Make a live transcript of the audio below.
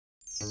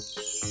Oh,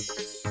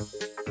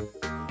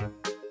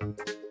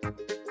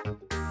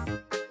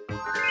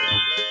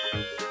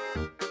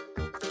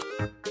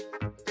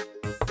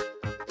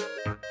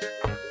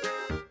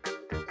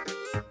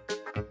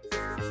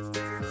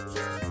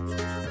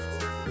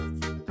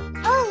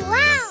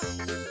 wow!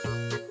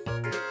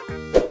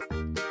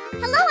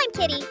 Hello, I'm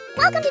Kitty.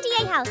 Welcome to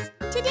DA House.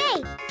 Today,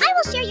 I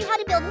will show you how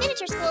to build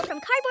miniature school from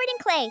cardboard and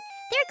clay.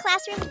 Their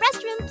classroom,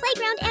 restroom,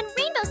 playground, and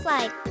rainbow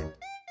slide.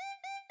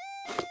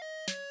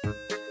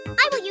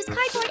 I will use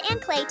cardboard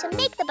and clay to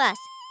make the bus.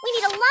 We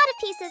need a lot of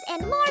pieces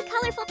and more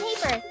colorful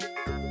paper.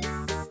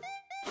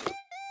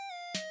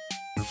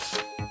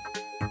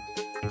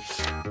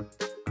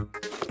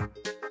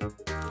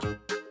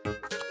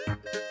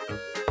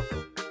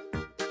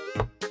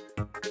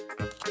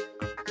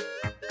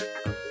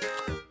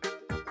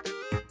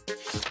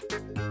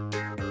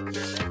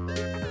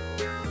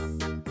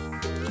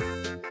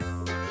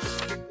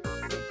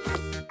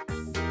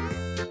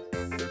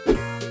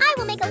 I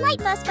will make a light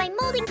bus by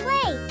molding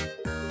clay.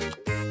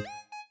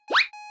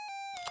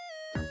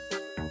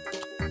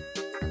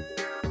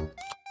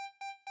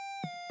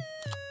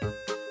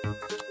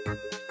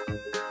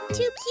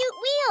 Two cute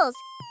wheels.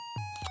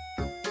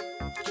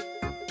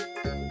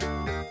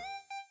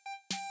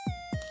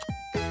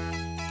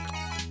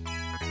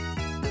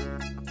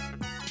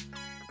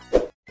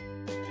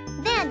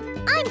 Then,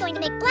 I'm going to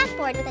make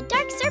blackboard with a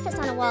dark surface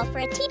on a wall for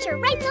a teacher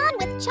writes on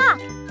with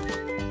chalk.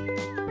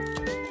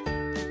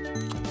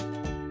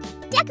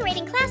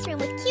 Decorating classroom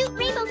with cute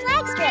rainbow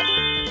flag strip.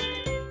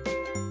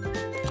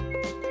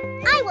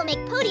 I will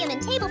make podium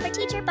and table for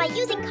teacher by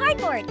using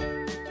cardboard.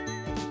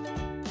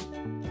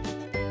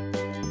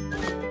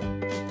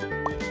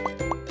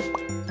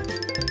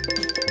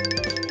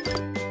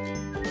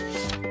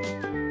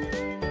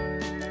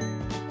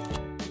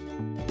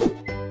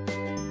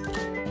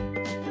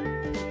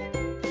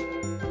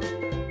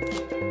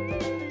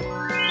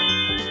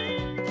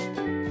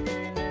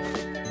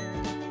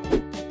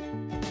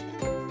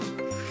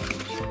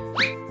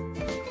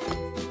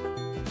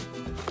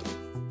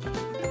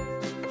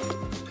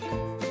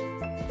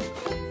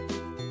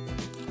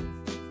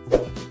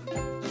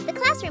 The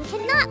classroom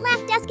cannot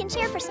lack desk and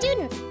chair for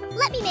students.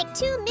 Let me make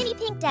two mini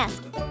pink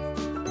desks.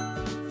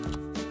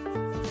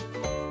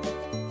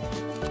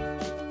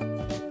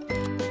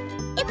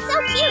 It's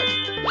so cute!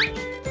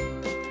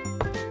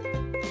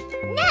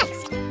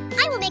 Next,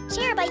 I will make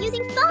chair by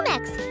using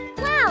Foamex.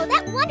 Wow,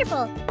 that's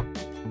wonderful!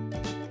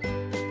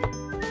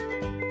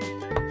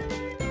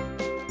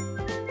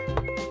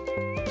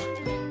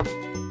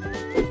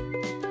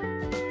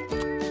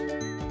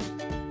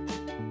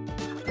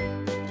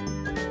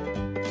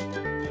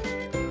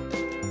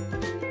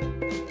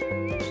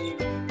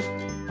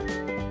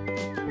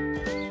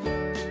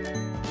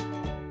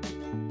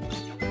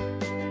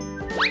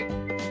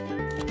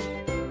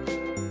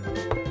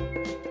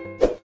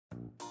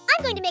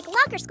 I'm going to make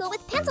locker school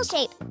with pencil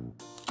shape.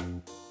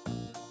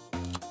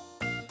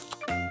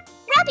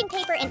 Wrapping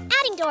paper and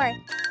adding door.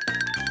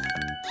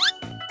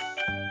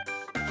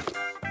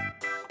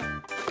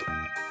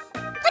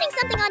 Putting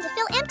something on to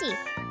fill empty.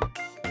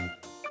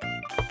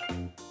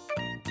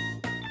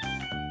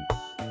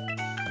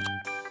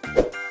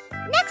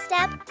 Next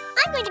step,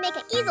 I'm going to make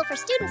an easel for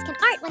students can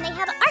art when they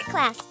have an art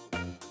class.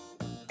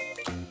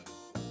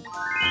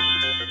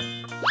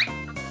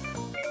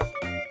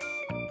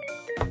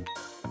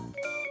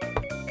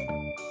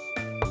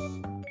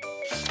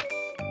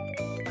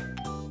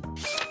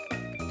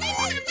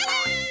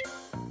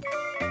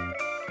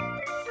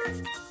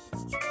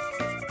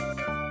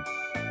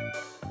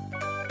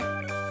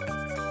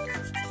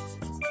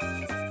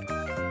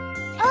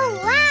 Oh,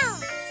 wow!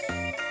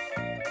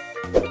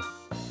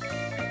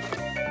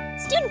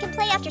 Student can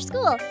play after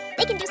school.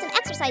 They can do some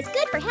exercise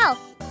good for health.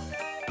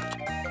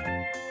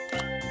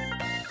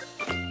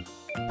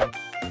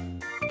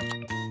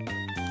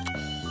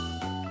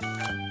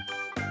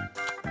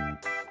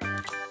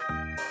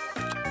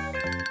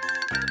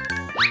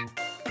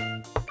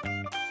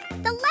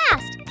 The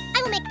last!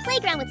 I will make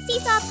playground with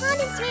seesaw, pond,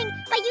 and swing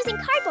by using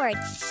cardboard.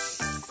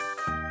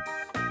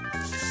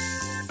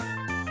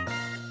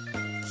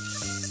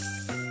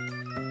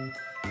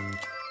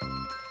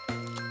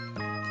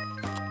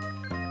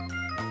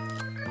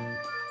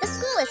 The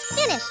school is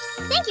finished.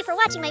 Thank you for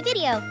watching my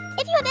video.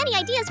 If you have any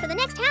ideas for the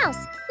next house,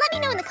 let me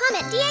know in the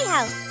comment DA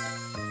House.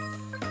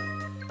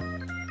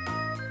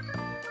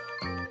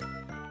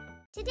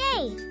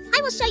 Today,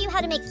 I will show you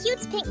how to make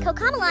Cute's pink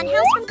Cocomelon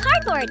house from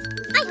cardboard.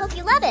 I hope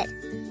you love it.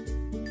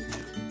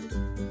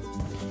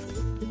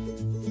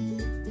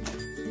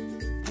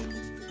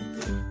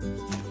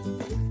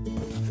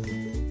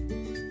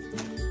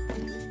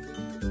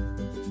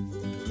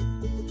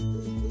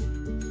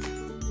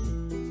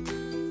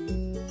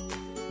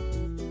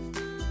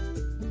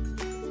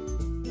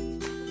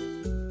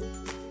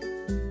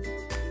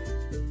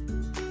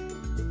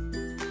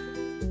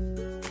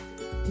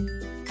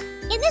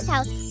 In this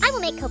house, I will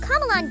make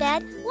Cocomelon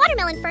bed,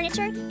 watermelon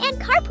furniture, and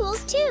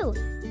carpools too.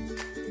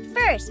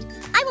 First,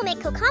 I will make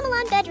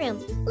Cocomelon bedroom.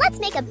 Let's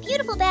make a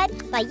beautiful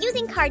bed by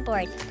using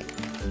cardboard.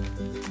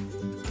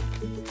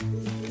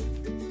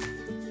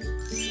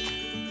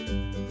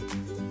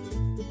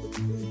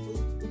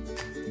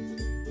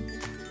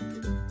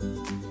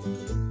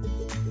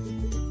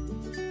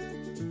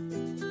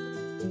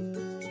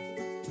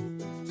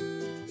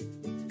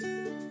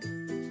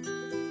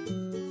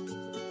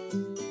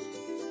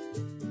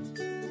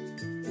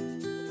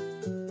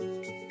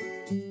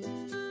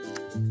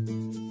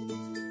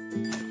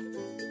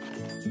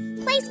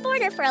 Place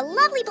border for a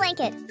lovely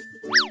blanket.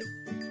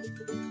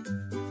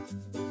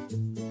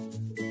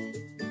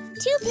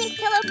 2 pink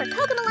pillow for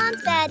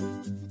Cocomelon's bed.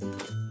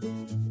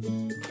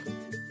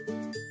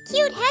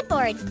 Cute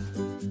headboard.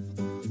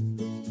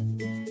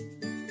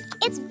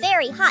 It's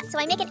very hot, so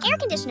I make an air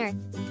conditioner.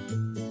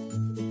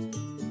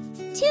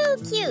 2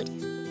 cute.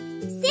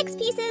 6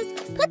 pieces,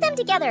 put them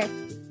together.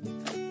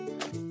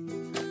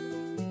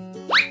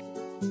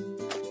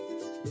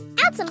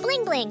 Add some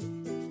bling bling.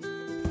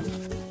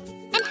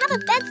 And have a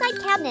bedside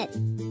cabinet.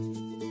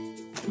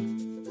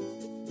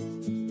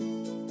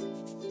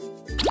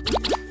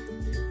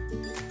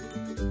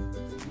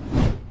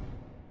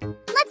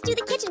 Let's do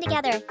the kitchen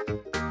together.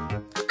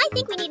 I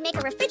think we need to make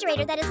a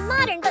refrigerator that is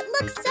modern but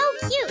looks so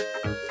cute.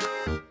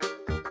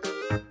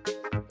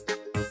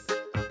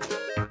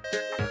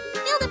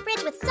 Fill the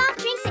fridge with soft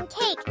drinks and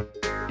cake.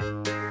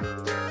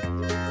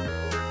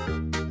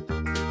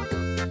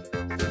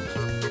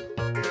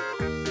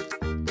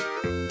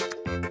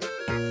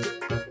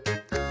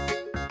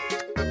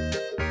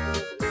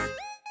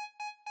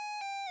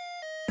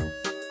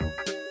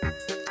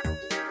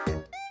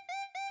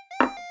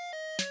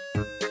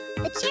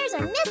 The chairs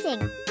are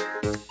missing.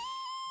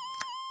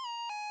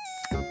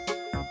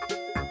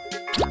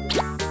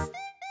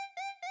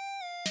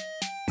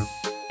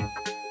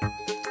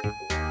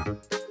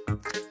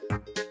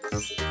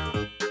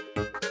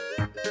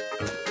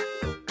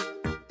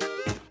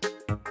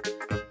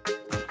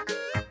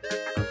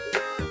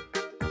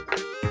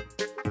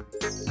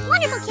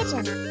 Wonderful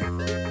kitchen.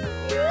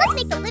 Let's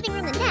make the living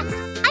room the next.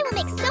 I will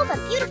make sofa,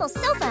 beautiful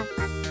sofa.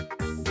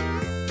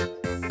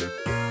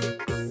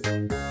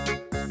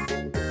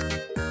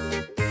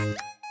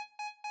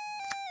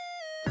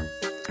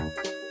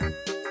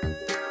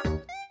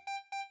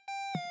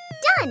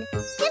 Done!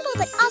 Simple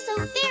but also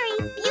very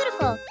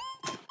beautiful.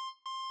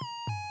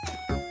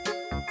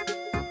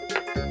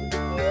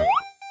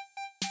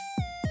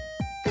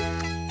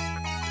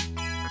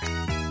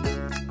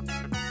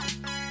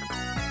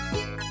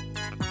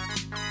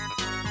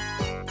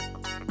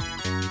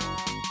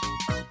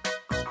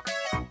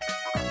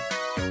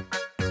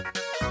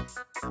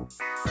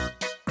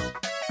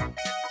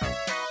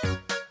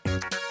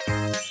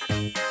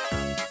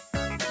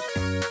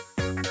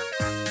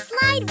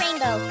 Slide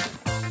rainbow.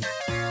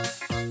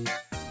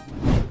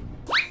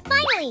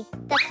 Finally,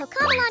 the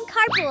Cocomelon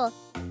carpool.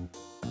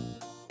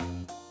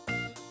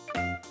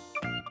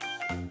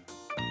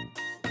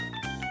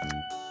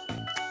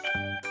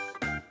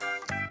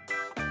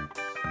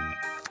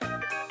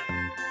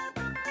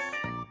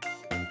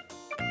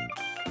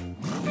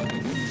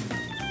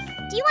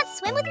 Do you want to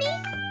swim with me?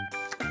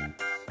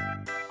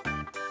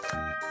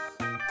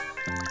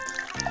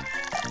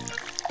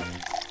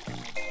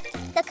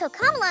 The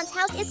Cocomelon's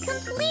house is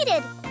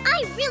completed!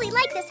 I really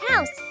like this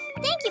house!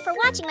 Thank you for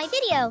watching my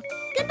video!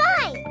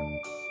 Goodbye!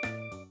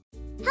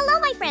 Hello,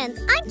 my friends!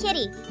 I'm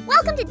Kitty!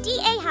 Welcome to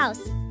DA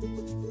House!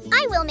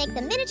 I will make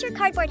the miniature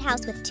cardboard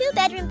house with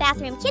 2-bedroom,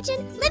 bathroom,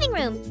 kitchen, living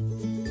room.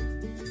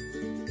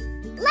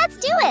 Let's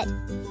do it!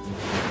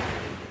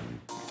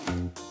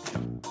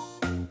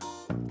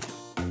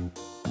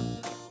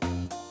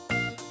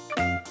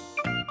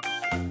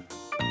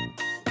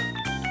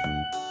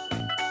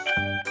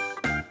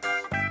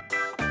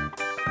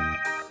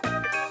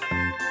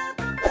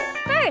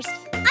 First,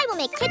 I will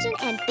make kitchen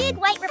and big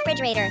white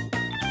refrigerator.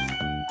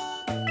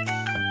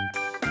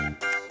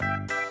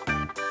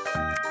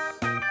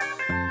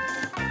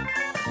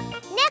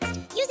 Next,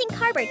 using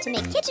cardboard to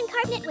make kitchen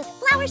cabinet with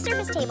flower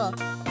surface table.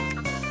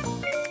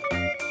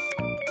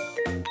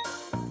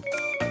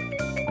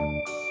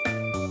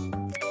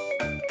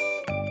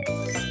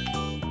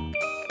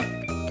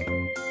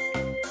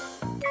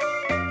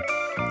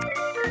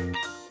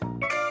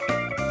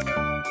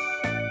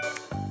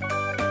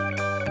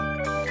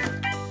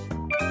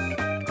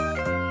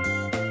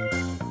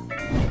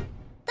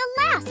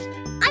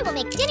 I will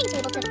make dining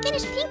table to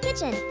finish pink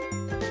kitchen.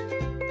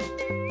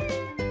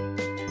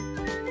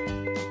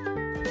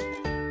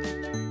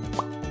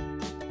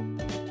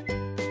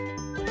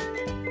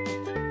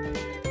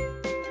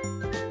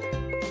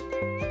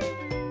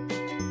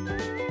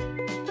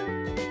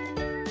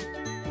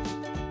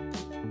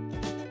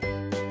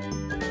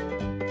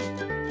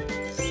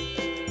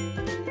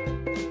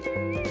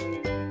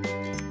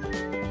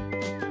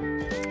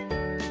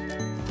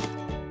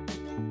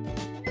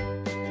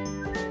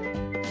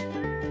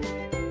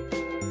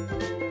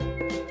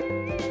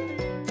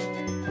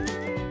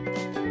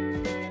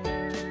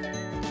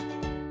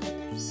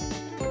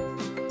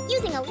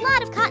 Using a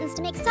lot of cottons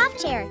to make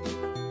soft chair.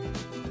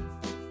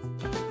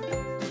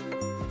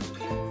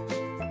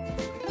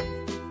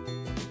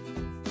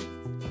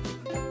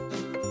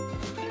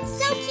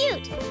 So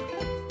cute!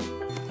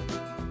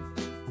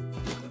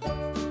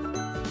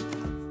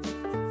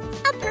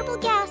 A purple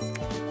gas.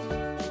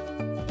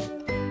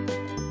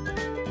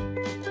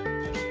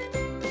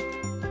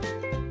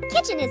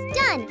 Kitchen is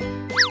done.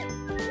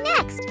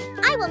 Next,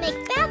 I will make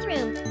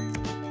bathroom.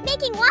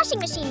 Making washing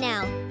machine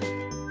now.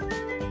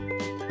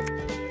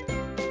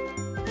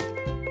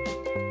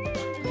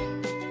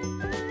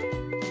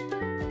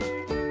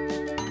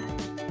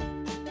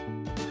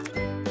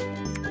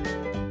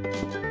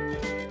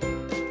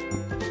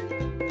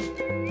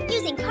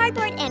 Using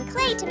cardboard and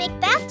clay to make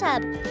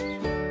bathtub.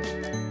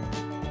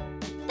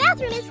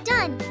 Bathroom is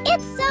done.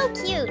 It's so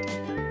cute.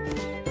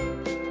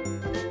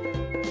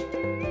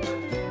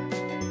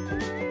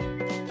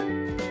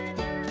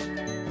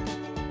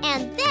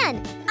 And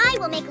then, I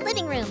will make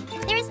living room.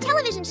 There is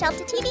television shelf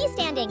to TV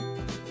standing.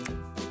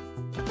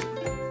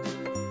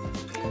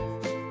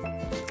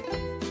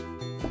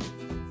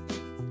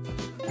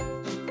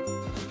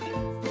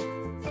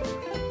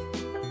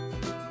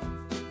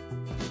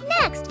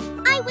 Next,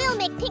 I will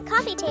make pink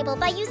coffee table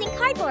by using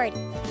cardboard.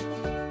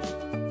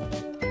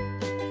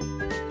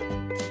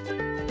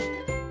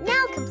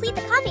 Now complete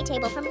the coffee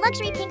table from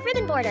luxury pink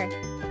ribbon border.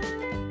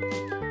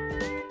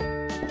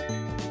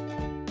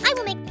 I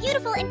will make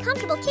beautiful and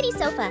comfortable kitty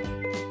sofa.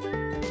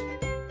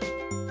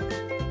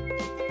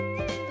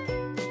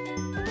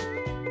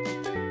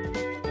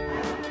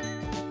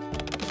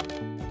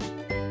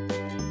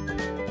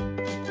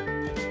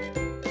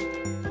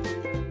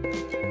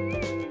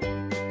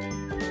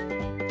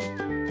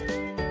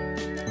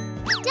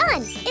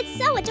 Done!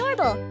 It's so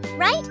adorable,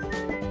 right?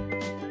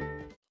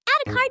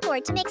 Add a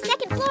cardboard to make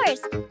second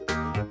floors.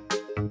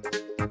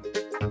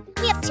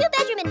 We have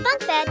 2-bedroom and bunk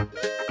bed.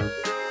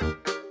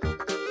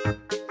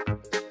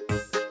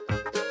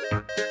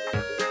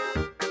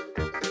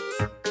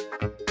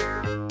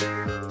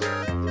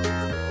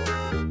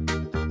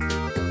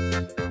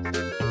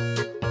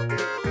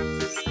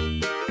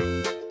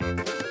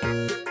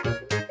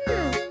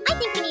 I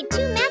think we need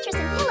 2 mattress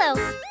and pillow.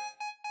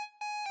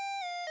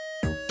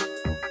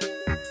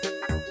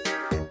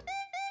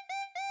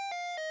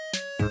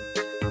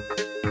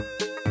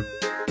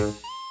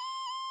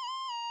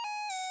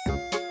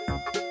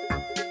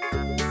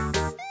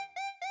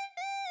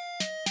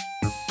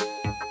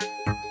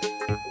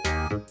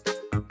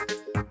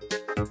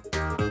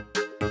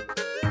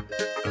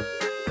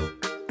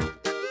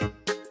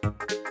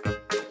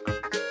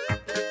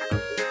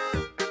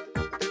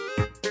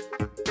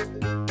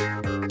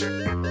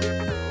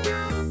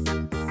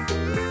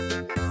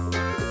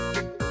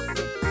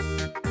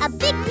 A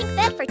big pink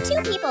bed for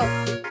 2 people.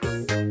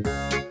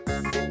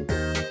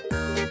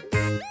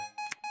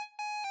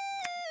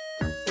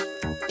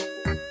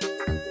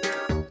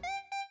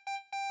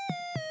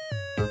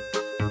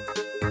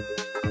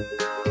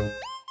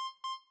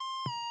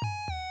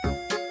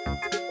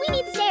 We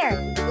need stair.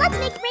 Let's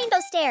make rainbow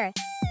stair.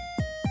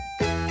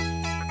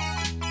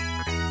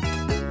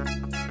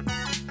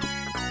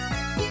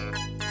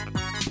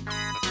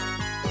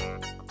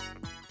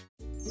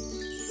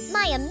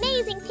 My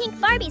amazing pink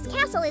Barbie's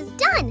castle is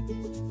done!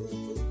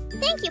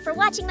 Thank you for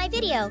watching my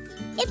video.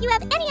 If you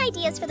have any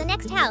ideas for the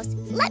next house,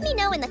 let me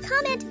know in the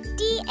comment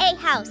DA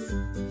House.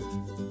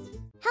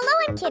 Hello,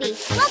 I'm Kitty.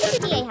 Welcome to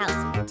DA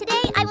House.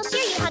 Today, I will show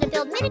you how to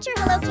build miniature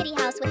Hello Kitty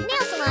house with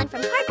nail salon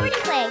from cardboard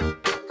and clay.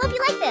 Hope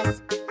you like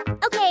this.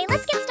 Okay,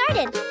 let's get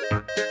started.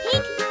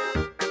 Pink.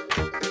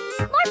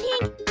 More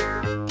pink.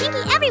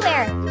 Pinky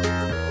everywhere.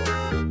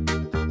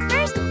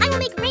 First, I will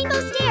make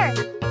rainbow stair.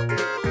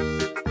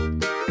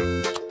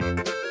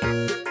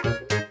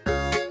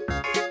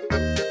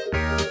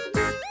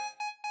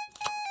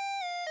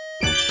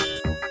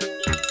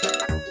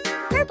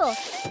 Purple,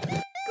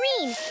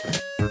 green,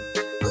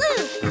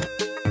 blue,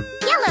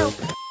 yellow,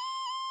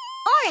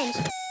 orange,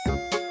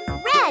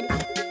 red,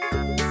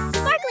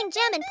 sparkling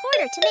gem and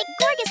porter to make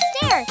gorgeous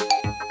stair.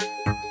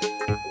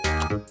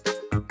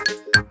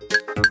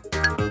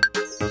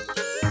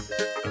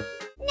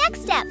 Next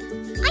step.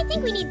 I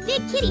think we need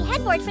big kitty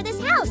headboard for this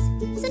house.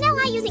 So now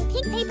I'm using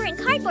pink paper and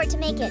cardboard to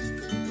make it.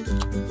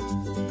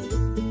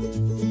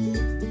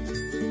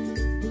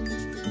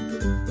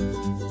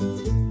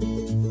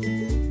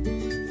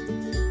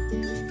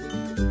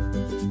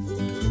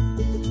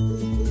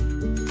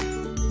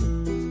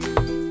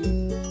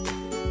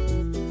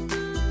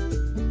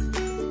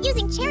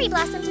 Using cherry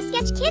blossom to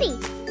sketch Kitty.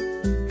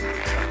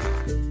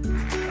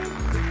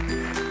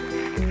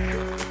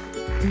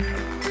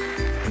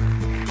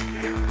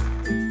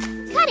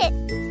 Cut it.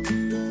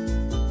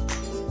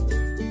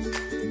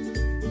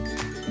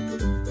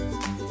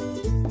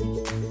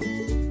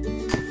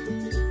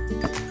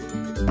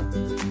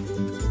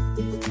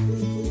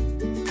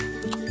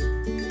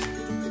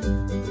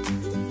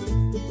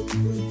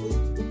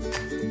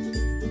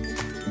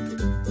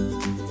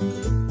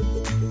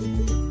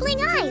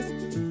 Bling eyes.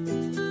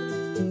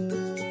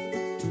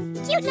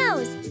 Cute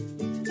nose.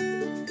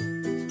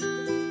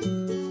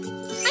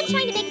 I'm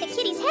trying to make the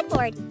kitty's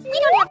headboard. We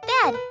don't have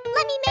bed.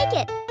 Let me make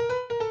it.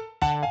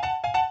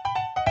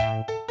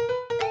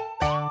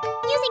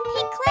 Using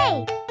pink clay.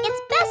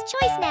 It's best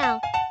choice nice now.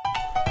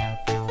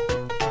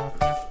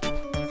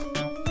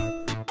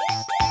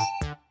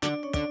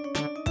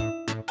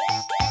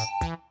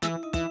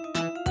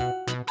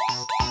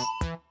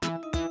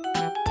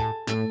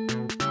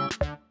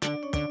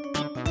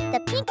 The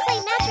pink clay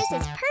mattress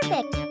is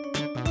perfect.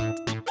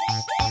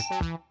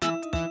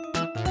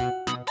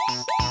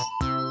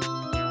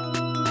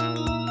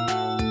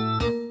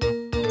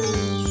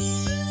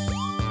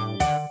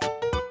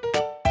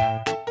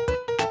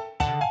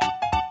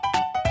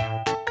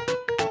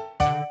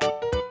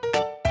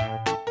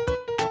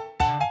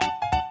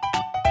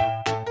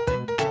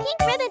 Pink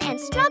ribbon and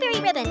strawberry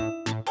ribbon.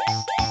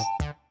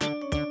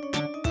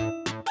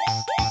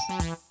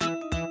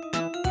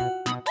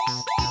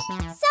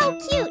 So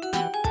cute!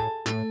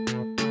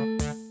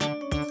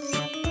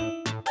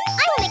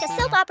 I will make a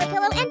soap opera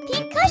pillow and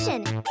pink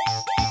cushion.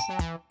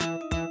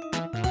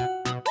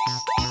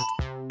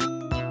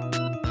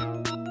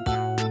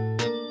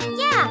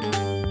 Yeah!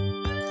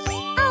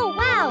 Oh,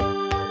 wow!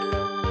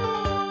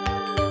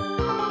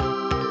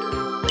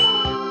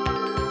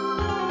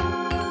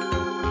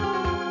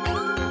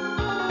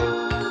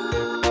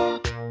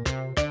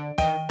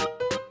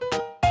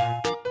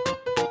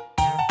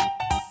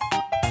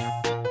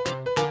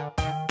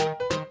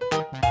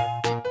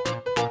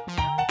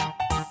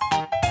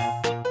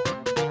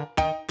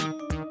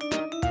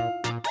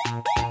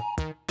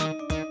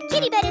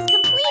 Kitty bed is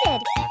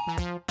completed.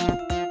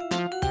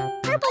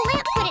 Purple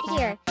lamp put it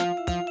here.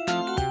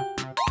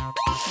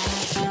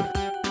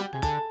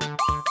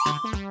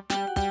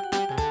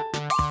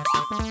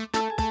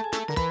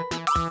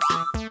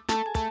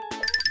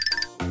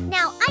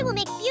 Now I will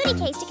make beauty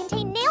case to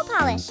contain nail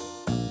polish.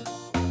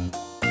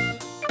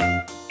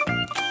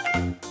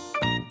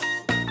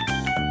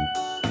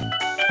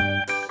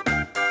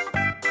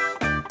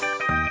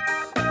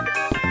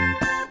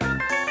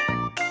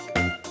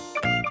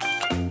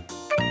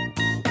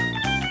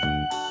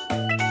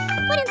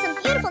 Put in some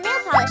beautiful nail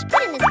polish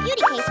put in this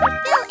beauty case for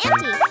Phil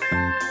Empty.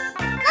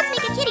 Let's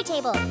make a kitty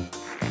table.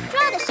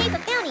 Draw the shape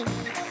of Bounty.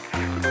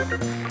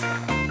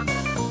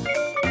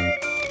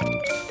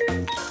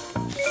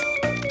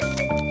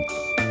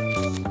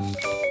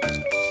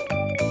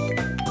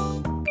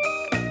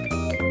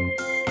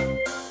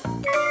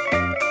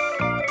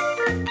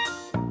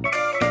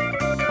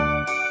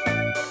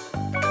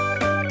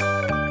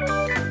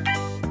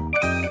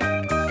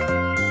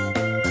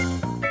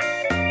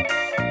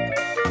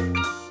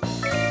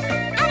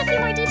 Add a few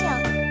more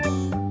details.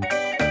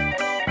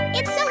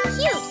 It's so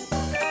cute!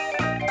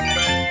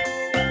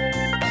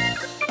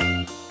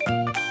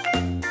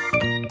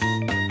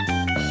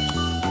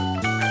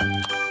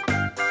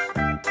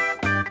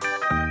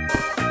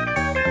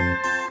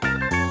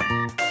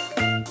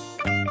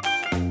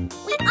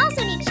 We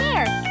also need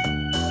chair.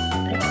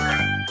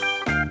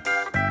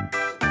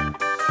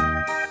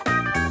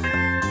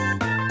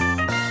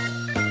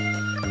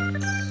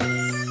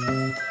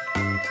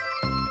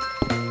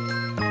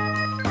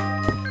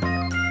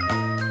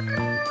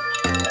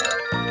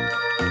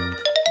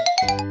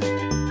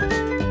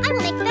 I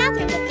will make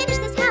bathroom to finish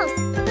this house.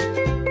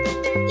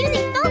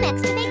 Using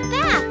Foamex to make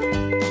bath.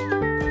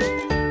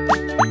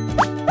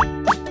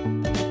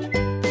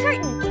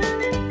 Curtain.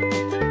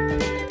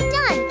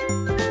 Done.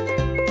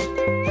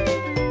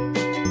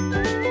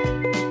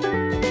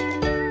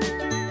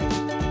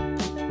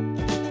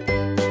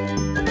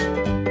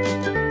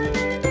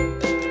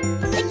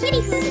 The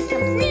kitty house is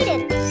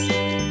completed.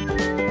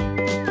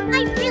 I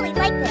really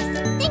like this.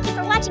 Thank you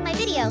for watching my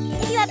video.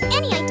 If you have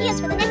any ideas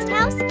for the next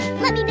house,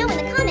 let me know in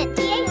the comment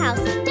DA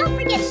house. Don't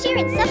forget share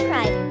and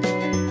subscribe.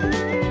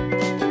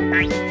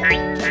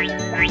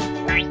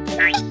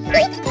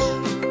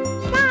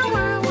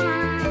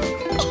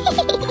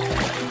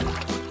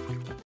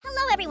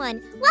 Hello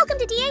everyone, welcome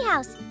to DA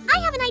House. I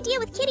have an idea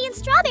with Kitty and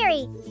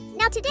Strawberry.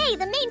 Now today,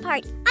 the main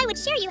part, I would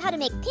share you how to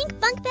make pink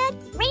bunk bed,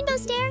 rainbow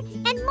stair,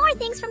 and more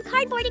things from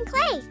cardboard and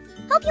clay.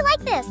 Hope you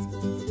like this.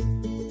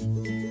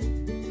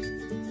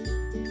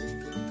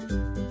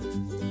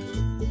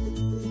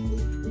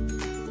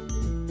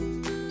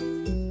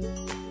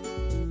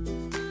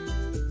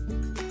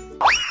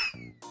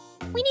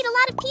 We need a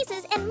lot of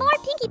pieces and more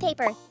pinky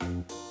paper.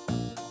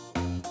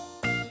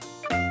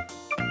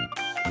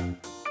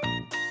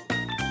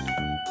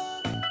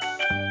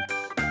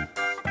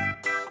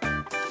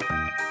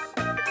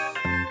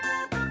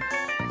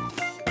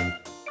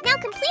 Now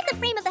complete the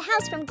frame of the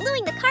house from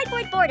gluing the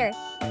cardboard border.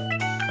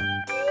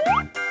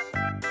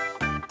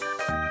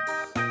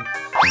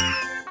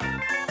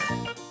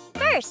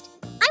 First,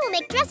 I will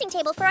make dressing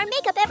table for our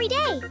makeup every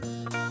day.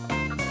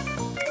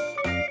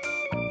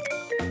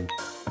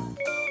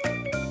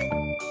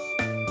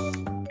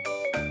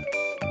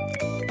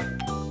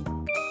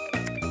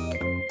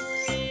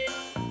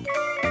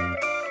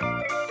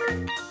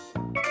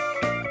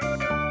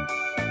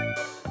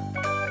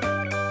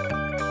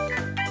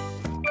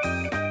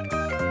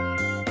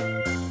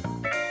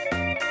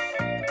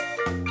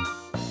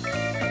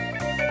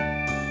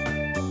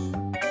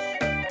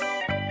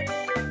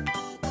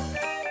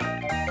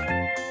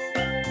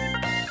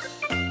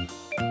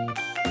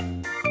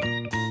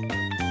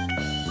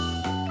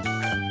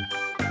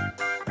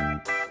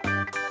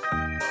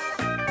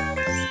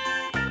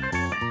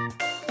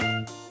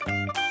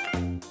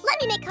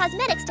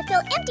 cosmetics to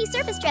fill empty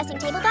surface dressing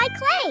table by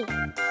clay.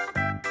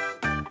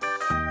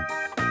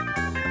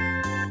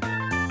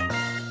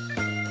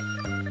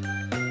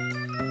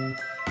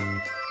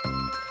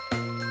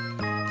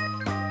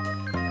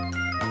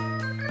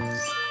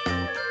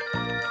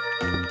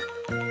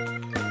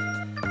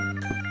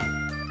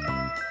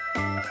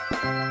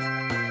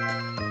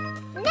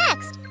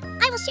 Next,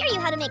 I will show you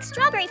how to make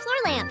strawberry floor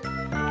lamp.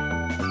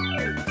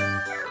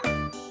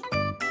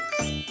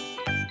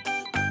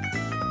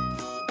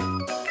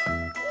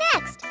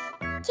 Next,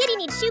 Kitty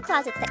needs shoe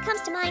closets. That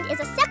comes to mind is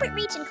a separate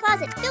reach-in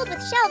closet filled with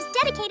shelves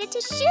dedicated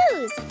to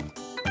shoes.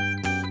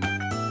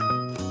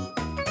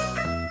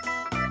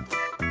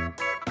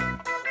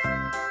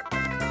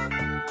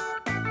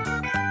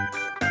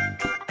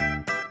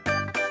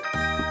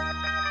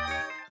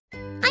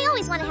 I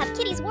always want to have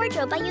Kitty's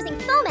wardrobe by using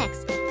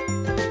Foamex.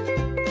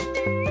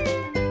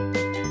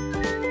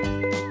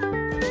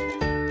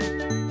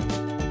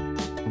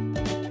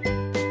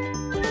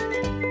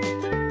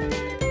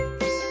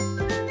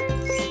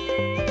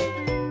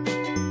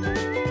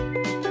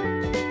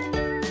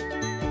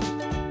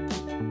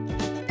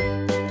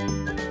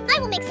 I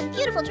will make some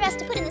beautiful dress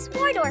to put in this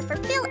wardrobe for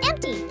Phil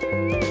Empty.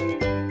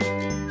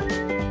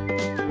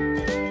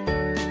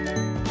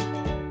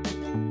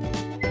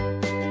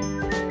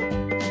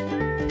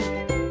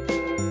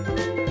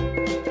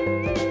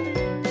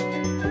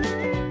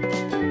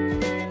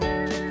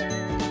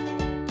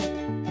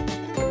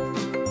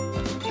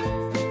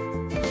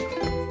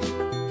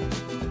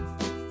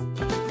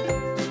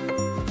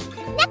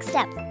 Next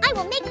step, I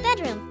will make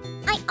bedroom.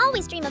 I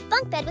always dream of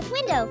bunk bed with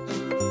window.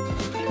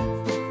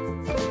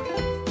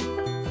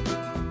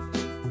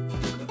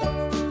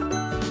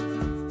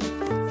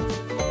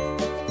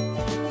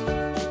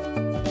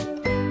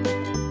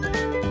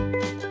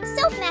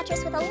 Sofa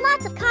mattress with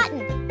lots of cotton.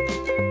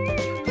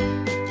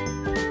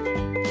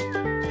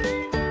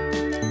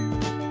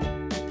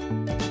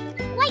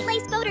 White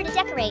lace boater to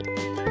decorate.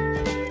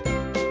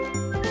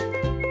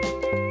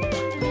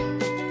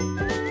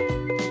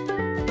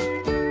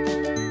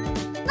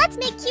 Let's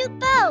make cute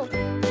bow.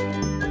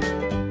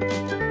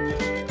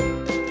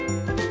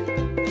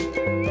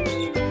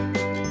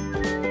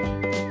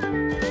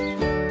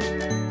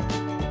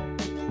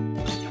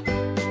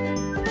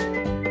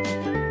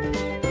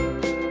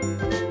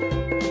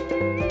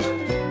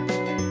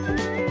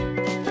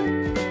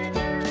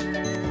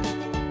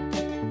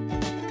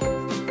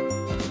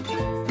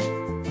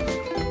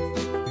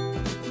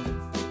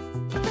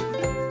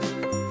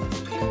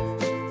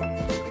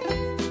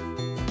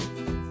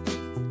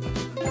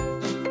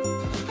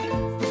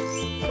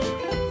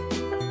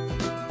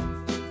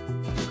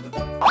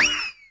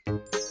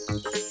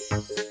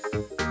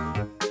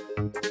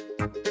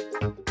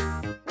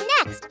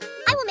 Next,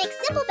 I will make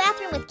simple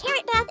bathroom with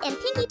carrot bath and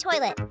pinky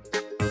toilet.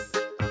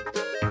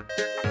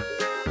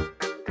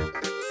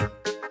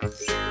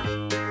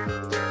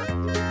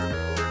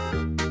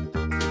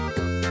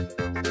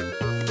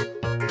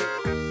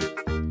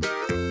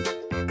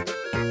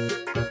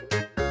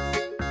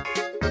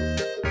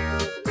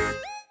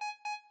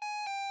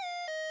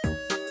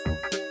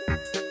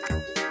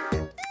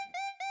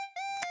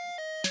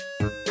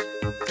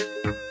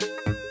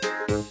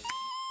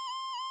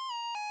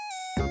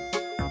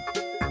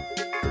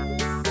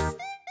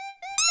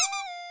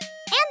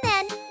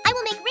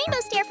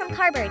 Rainbow stair from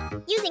cardboard,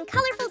 using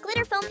colorful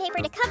glitter foam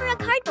paper to cover a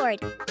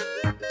cardboard.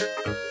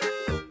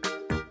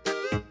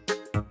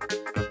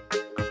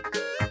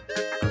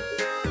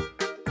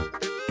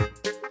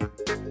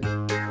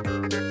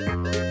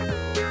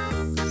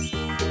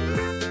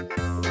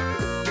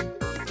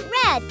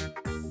 Red,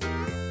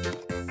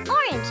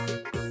 orange,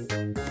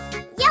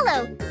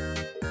 yellow,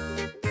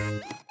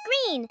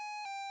 green,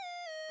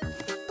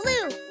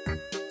 blue,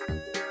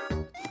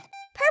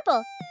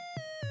 purple.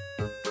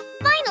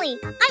 Finally,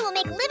 I will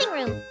make living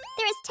room.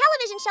 There is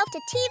television shelf to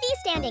TV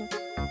standing.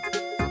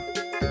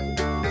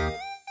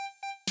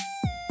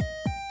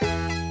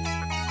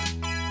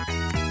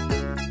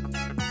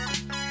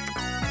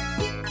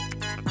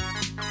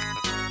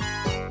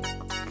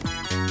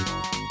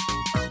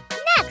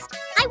 Next,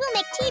 I will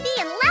make TV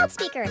and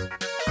loudspeaker.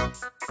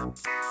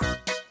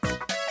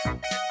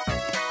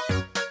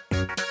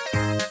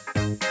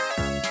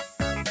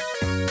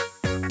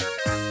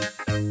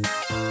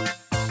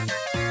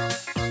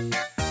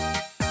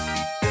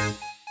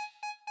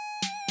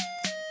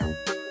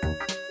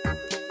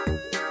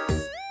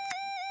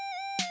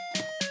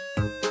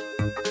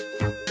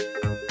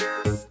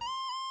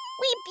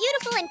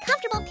 Beautiful and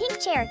comfortable pink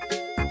chair.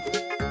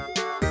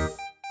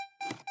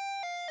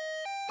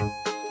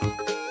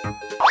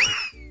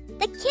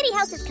 The kitty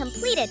house is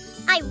completed.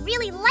 I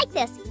really like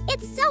this.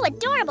 It's so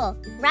adorable,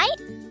 right?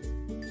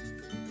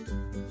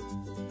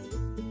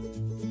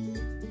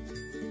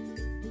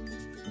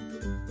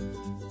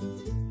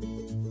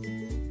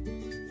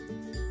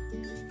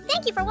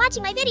 Thank you for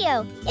watching my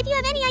video. If you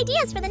have any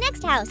ideas for the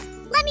next house,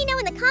 let me know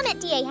in the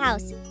comment, DA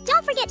House.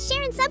 Don't forget,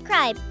 share and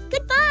subscribe.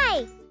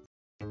 Goodbye!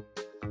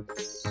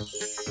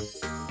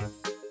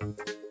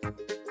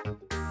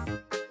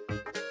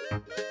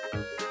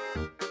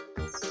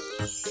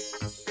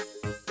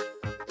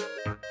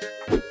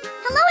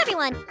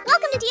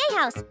 Welcome to DA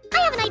House. I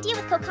have an idea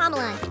with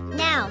Cocomelon.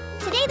 Now,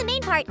 today the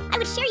main part, I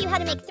would share you how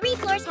to make 3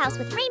 floors house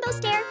with rainbow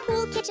stair,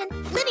 pool, kitchen,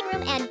 living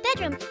room, and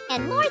bedroom,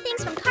 and more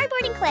things from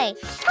cardboard and clay.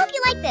 Hope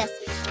you like this.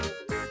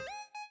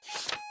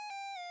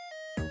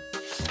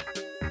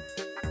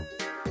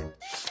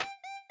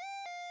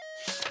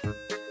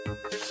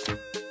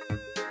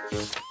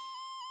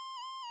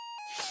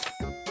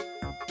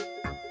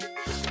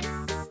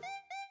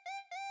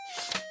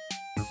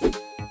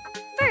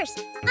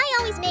 First, I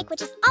always make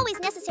which is always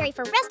necessary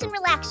for rest and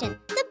relaxation,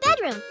 the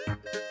bedroom.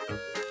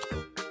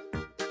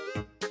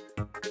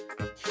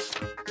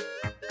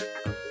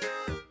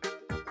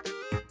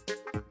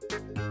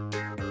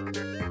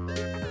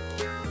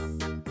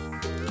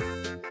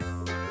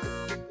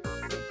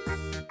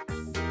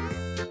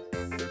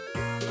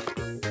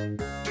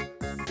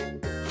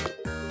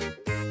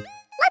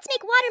 Let's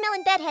make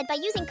watermelon bedhead by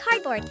using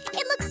cardboard.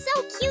 It looks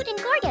so cute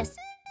and gorgeous.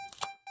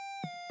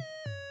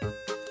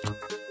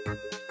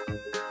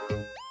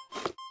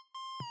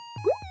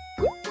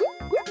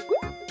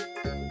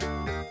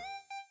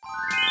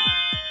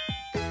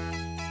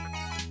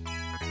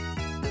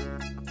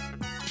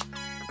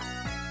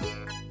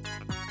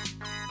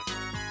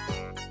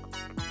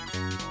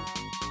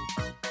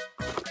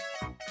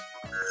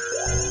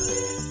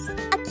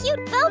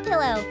 Cute bow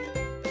pillow.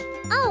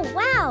 Oh,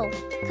 wow!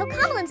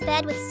 Cocomelon's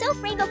bed with Soph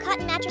Rainbow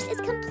Cotton Mattress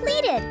is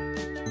completed!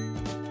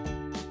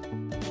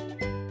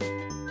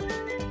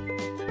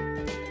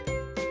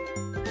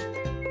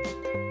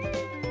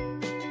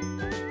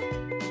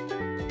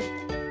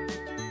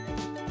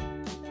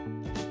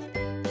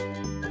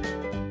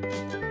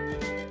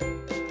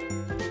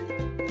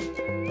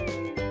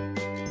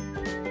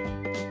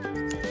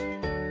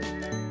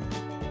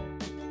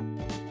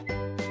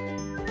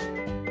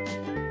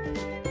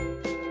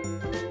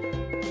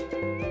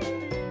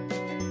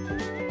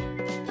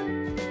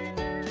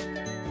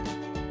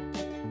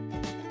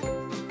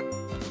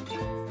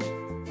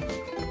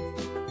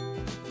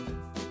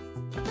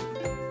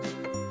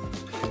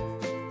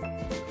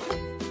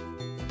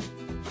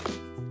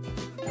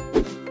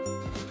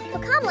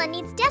 Cocomelon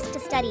needs desk to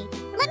study.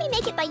 Let me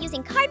make it by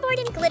using cardboard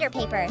and glitter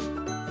paper.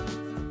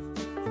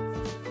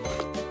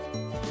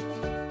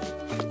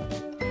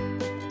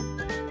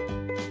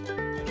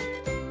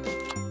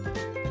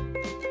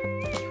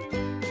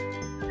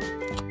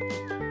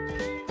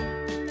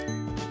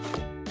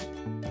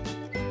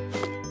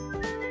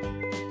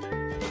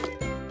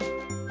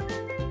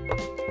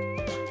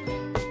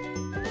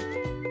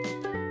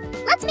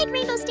 Let's make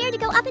rainbow stair to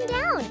go up and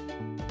down.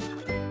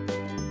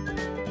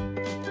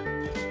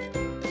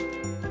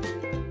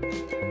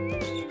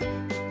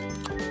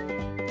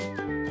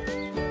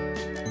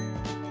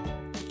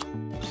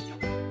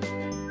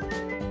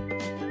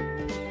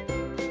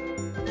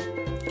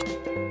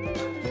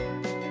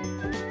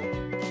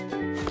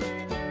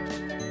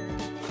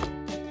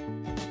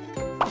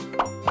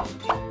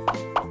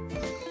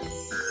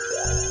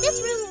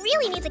 This room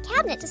really needs a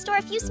cabinet to store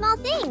a few small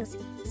things,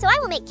 so I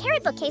will make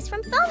carrot bookcase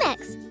from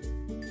Foamex.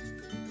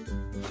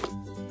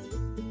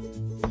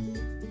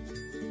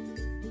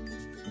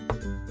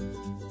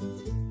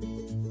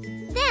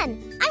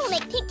 Then, I will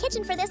make pink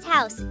kitchen for this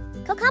house.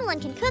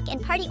 Cocomelon can cook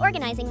and party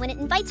organizing when it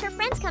invites her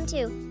friends come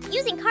too,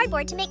 using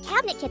cardboard to make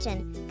cabinet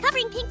kitchen.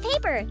 Covering pink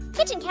paper,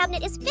 kitchen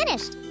cabinet is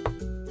finished.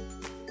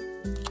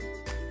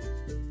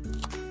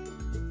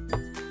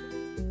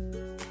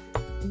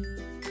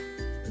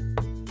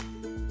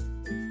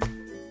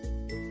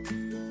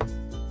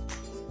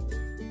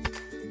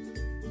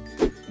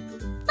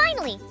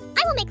 Finally,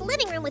 I will make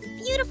living room with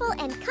beautiful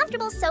and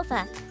comfortable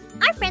sofa.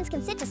 Our friends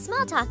can sit to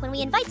small talk when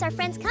we invite our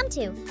friends come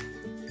to.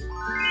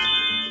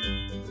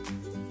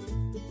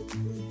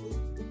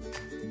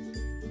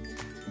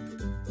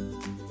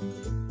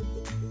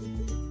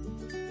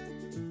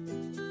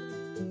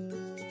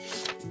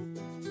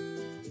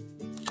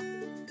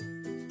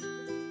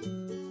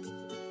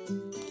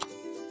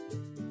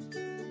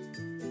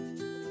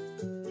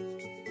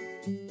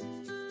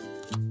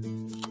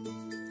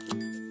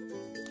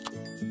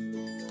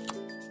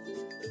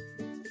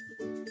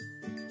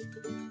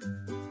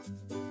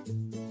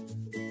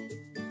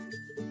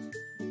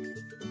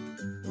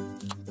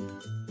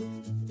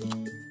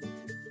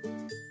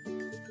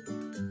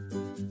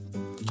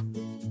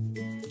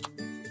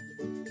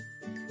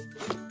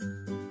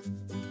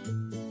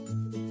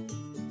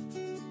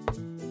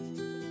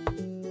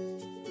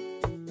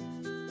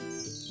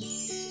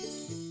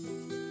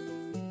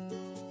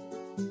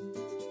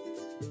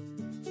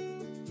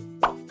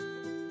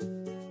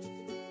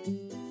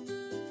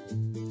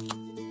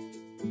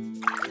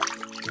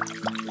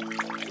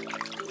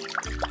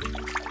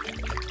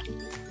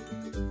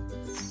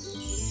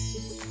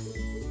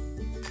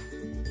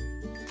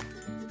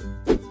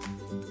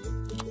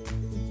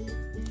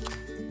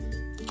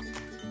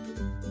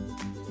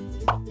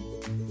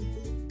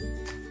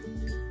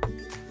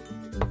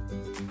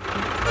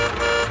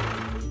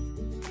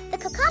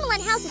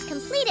 House is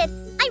completed.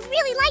 I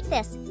really like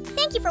this.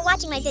 Thank you for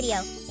watching my video.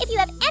 If you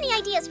have any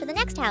ideas for the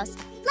next house,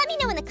 let me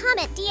know in the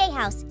comment DA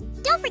House.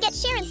 Don't forget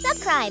share and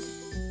subscribe.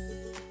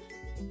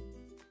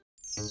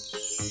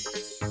 Do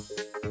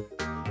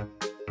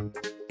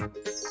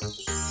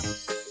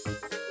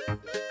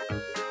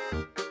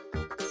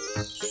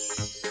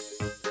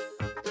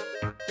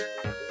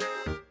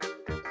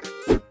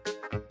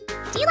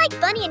you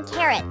like Bunny and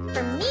Carrot?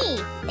 For me,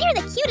 they are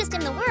the cutest in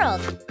the world.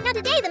 Now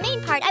today, the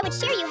main part, I would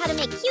share you how to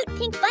make cute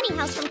pink bunny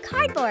house from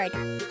cardboard.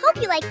 Hope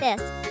you like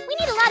this. We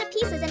need a lot of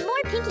pieces and more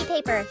pinky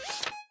paper.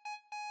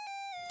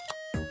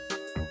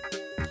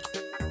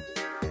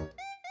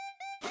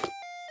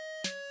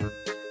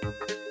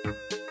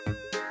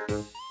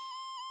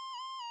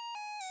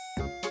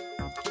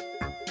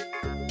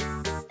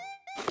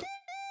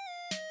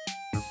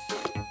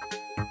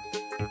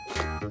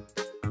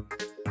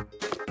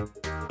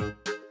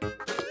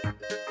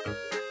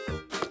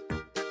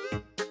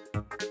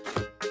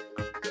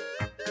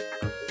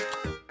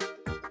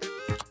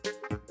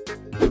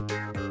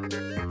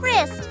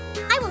 Wrist.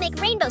 I will make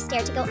rainbow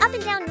stair to go up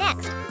and down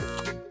next.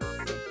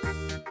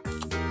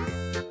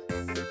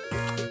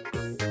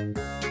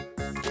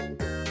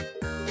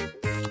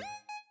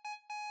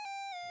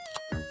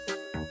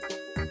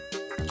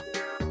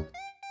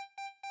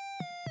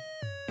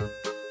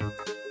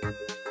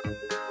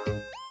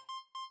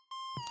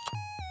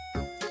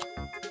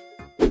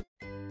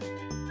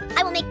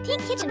 I will make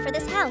pink kitchen for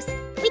this house.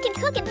 We can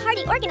cook and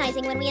party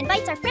organizing when we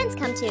invite our friends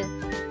come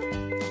to.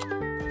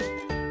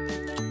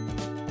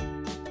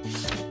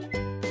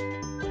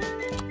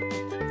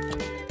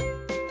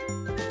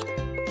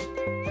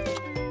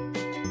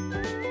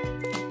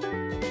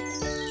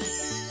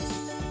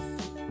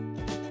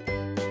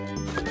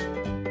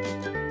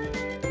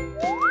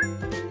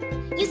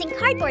 Using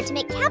cardboard to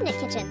make cabinet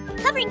kitchen.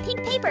 Covering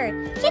pink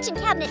paper. Kitchen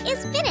cabinet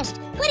is finished.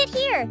 Put it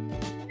here.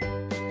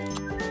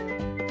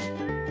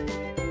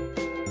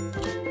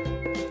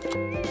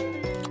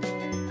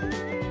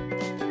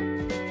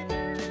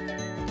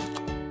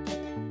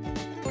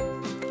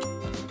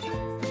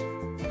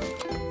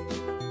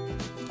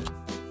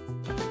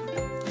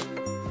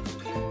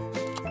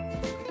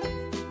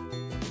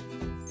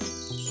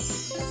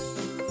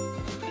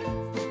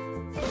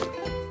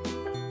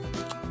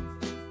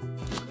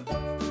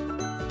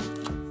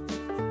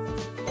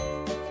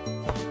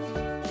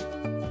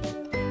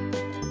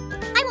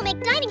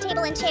 Make dining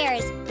table and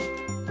chairs.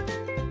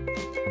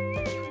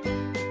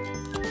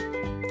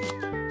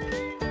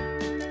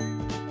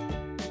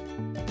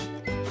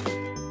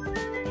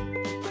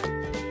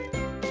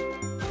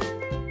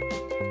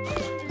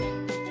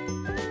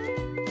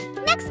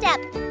 Next step,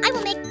 I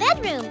will make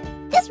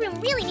bedroom. This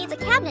room really needs a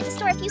cabinet to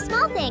store a few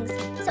small things,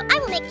 so I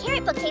will make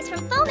carrot bookcase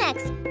from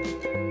Foamex.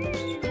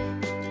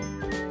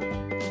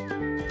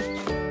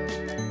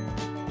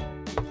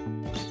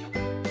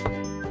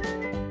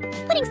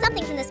 Putting some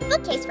things in this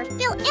bookcase for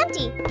Phil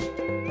empty.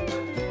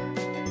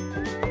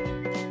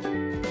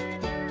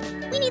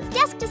 We need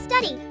desk to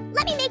study.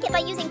 Let me make it by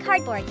using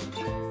cardboard.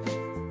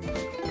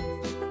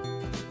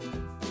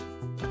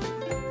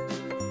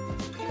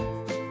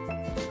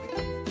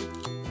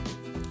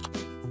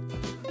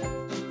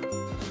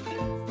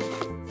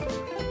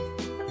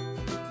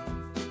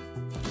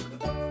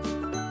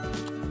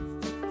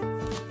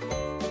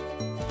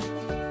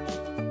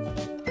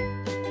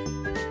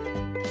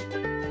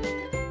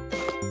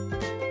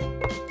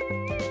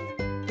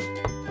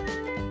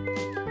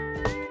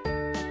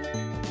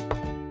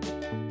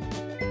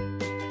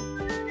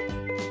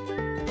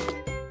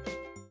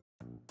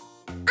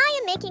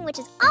 Making which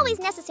is always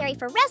necessary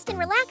for rest and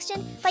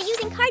relaxation by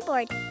using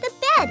cardboard, the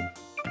bed.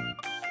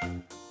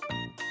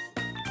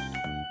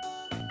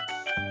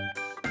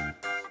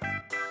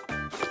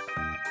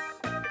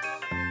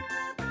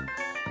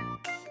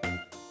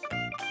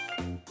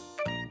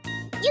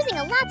 Using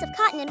a lots of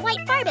cotton and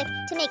white fabric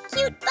to make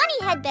cute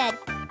bunny head bed.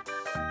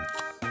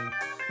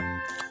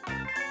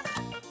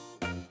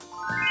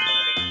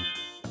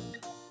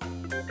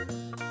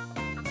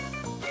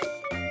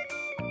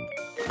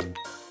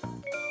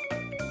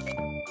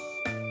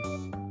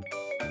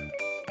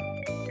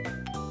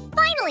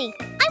 Finally,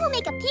 I will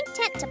make a pink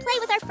tent to play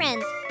with our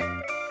friends.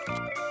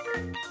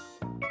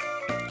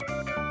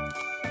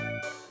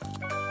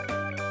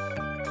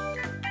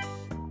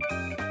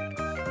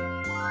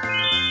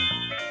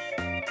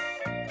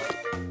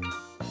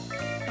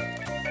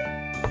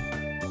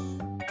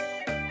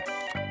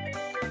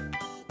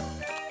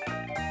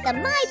 The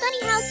My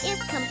Bunny House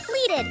is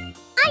completed.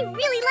 I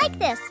really like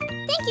this.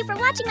 Thank you for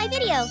watching my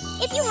video.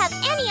 If you have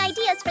any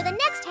ideas for the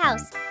next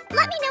house,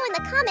 let me know in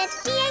the comment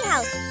DA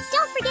House.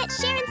 Don't forget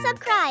share and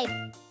subscribe.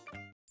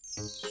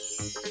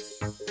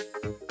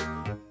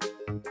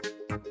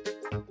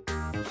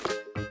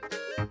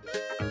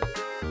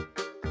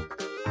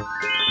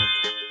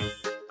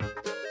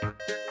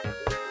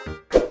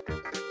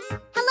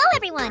 Hello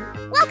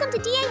everyone. Welcome to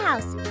DA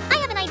House. I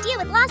have an idea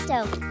with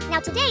Losto. Now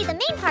today, the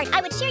main part,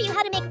 I would share you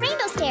how to make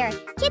rainbow stair,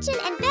 kitchen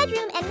and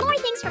bedroom, and more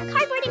things from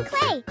cardboard and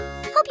clay.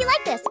 Hope you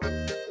like this.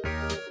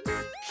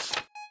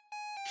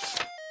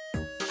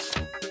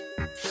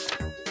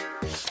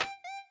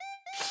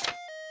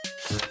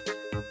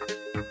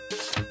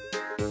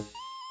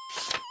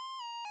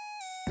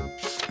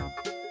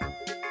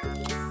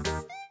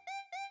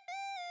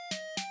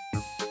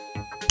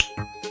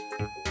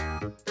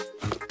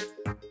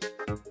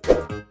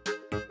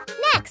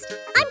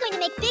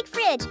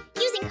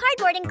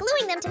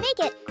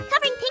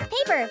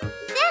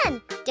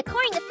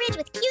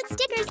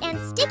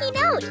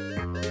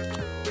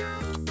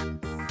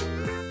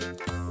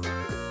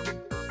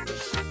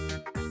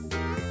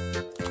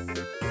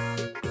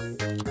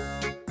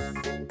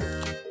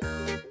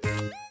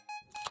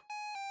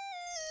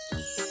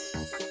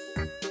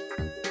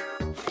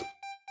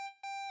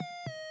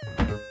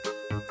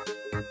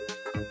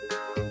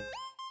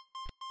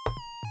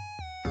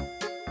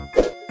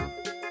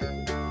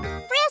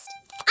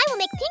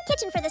 Pink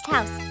kitchen for this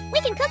house. We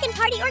can cook and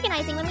party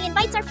organizing when we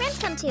invite our friends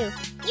come too.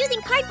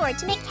 Using cardboard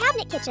to make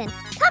cabinet kitchen.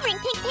 Covering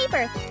pink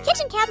paper.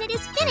 Kitchen cabinet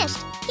is finished.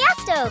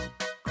 Gas stove.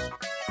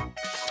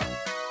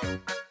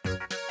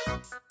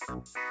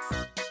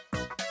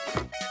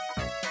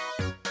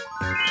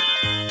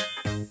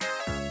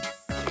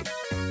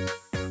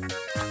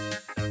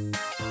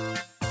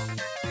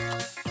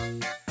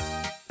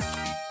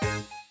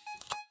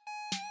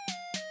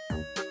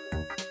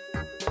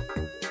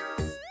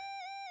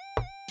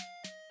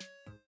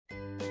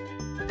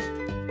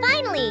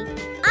 Finally,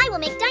 I will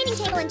make dining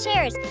table and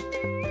chairs.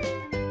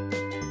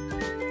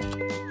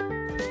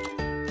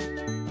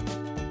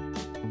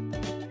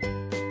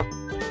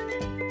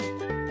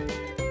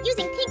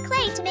 Using pink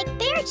clay to make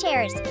bear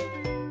chairs.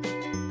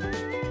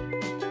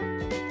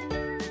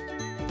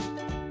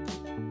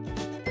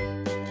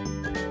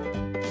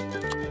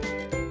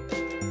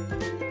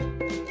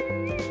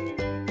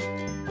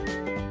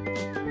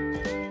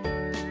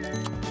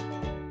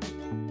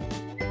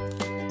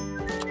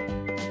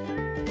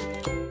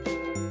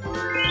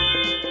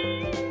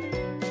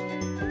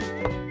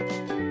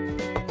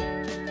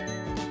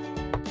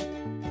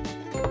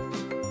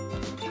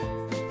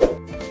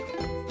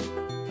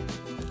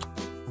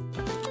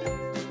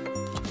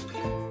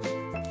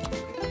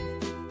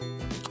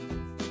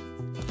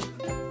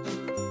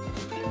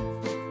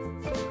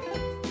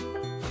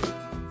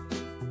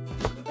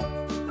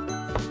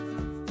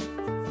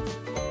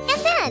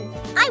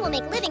 I will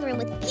make living room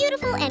with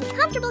beautiful and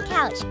comfortable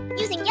couch,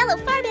 using yellow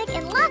Farbic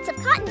and lots of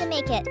cotton to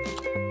make it.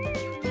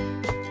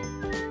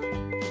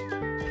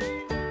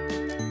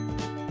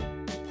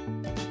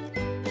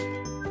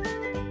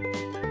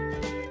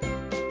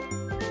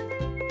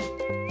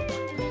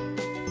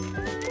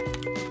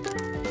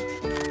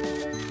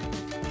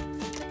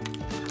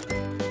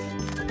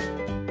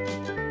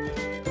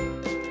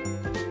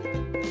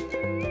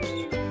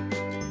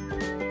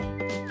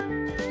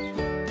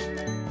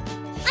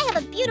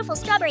 Beautiful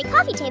strawberry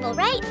coffee table,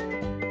 right?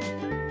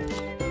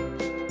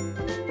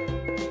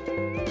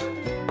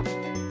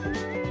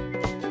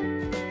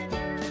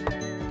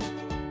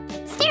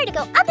 Stair to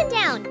go up and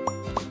down.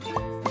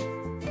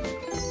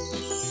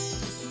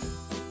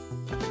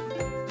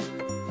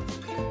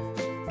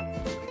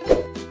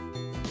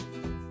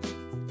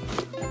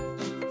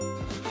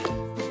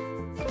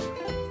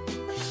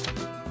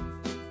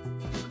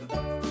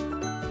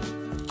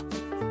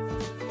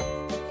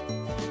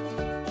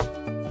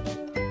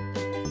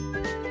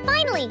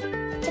 Finally,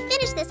 to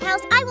finish this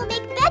house, I will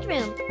make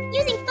bedroom,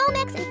 using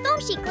Foamex and foam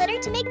sheet glitter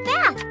to make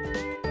bath.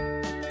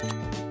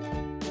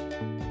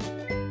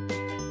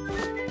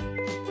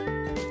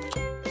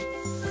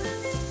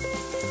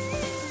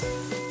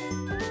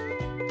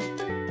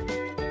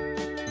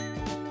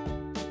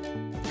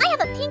 I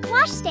have a pink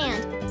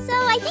washstand, so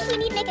I think we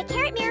need to make a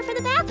carrot mirror for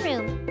the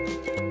bathroom.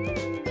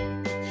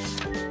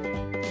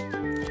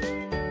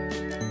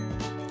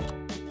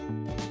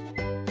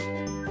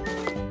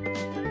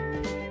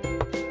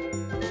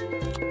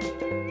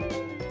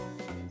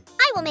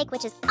 Make,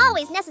 which is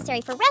always necessary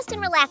for rest and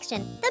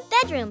relaxation, the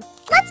bedroom.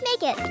 Let's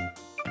make it.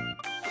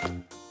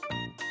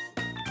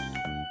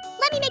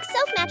 Let me make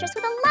sofa mattress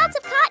with lots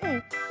of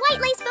cotton. White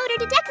lace border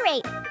to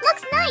decorate.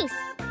 Looks nice.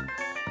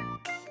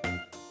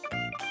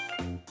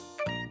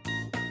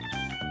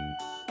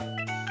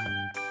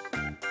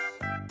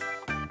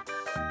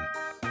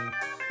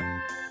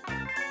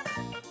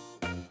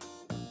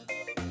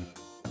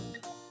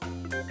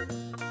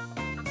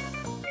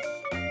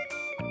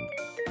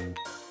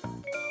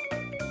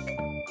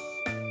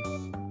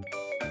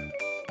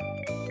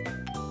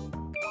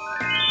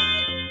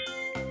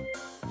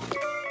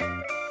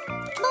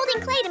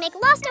 Molding clay to make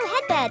Losto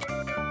headbed.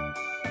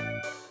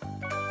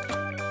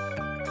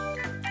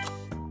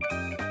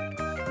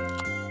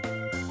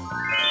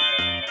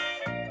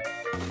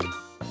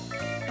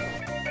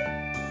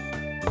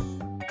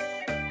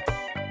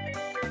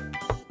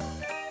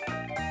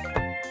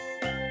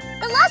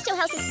 The Losto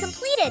house is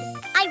completed.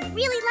 I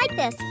really like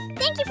this.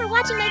 Thank you for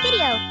watching my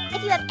video.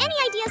 If you have any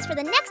ideas for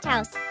the next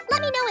house,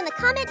 let me know in the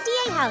comment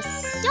DA house.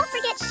 Don't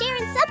forget share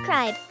and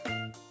subscribe.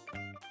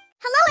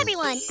 Hello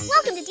everyone!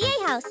 Welcome to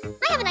DA House.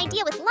 I have an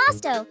idea with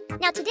Losto.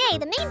 Now today,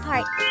 the main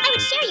part, I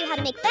would share you how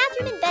to make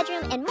bathroom and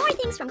bedroom and more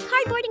things from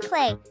cardboard and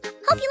clay.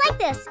 Hope you like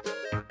this.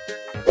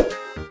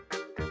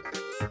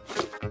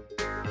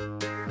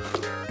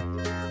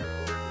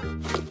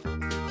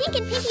 Pink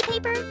and pinky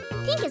paper.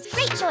 Pink is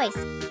great choice.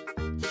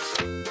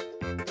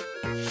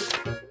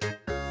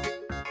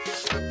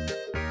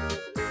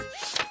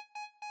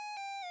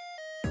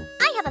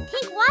 I have a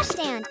pink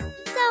washstand,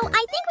 so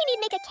I think we need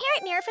to make a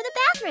carrot mirror for the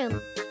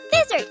bathroom.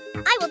 Fizzard,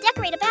 I will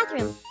decorate a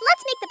bathroom.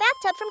 Let's make the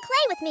bathtub from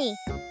clay with me.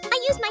 I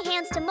I'll use my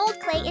hands to mold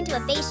clay into a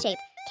vase shape,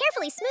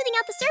 carefully smoothing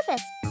out the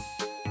surface.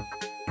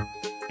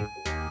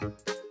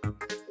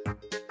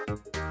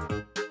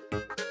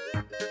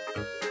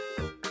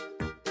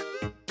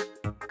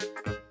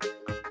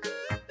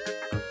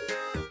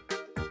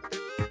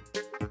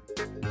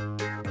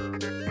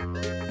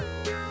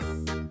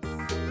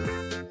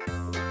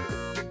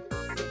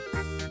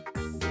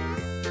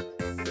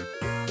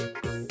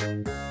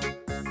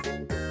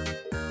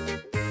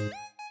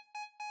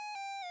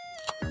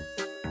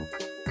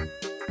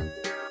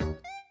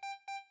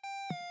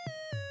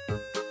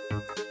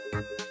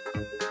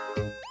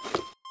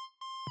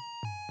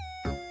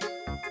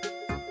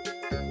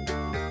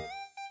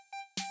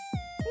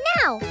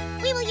 Now,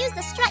 we will use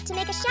the strut to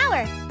make a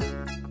shower.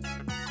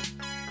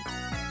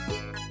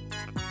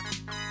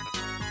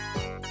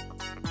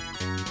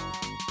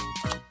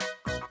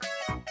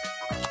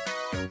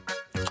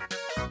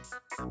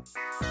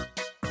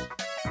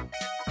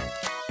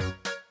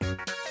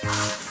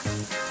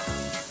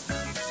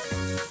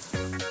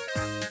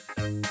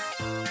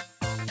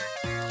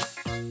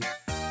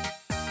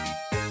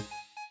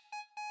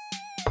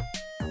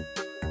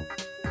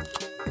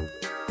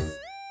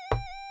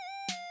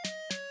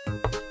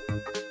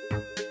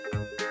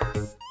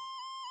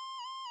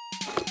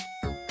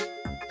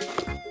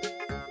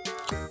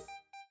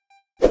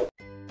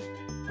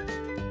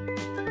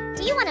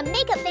 Do you want a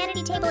makeup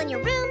vanity table in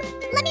your room?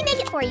 Let me make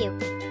it for you.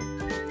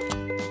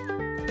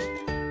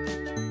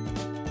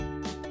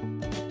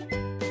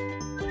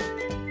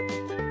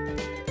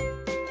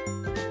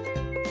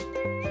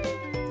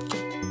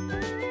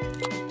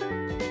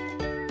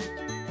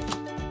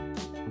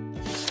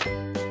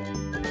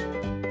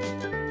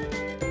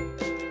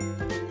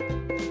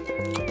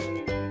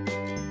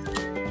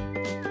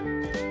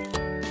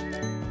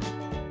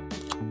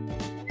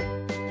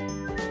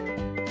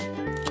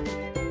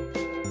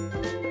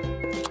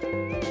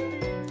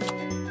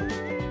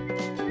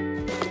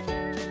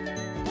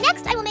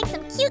 Next, I will make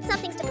some cute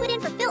somethings to put in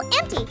for Phil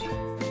empty.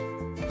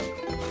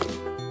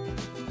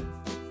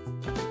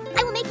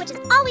 I will make what is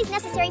always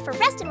necessary for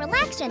rest and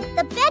relaxation,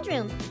 the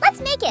bedroom. Let's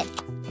make it.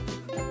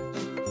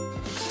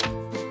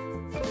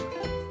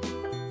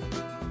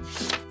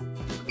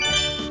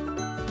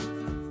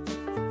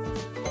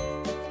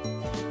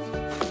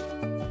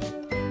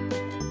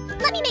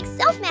 Let me make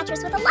self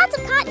mattress with a lots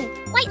of cotton,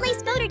 white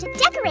lace boater to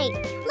decorate.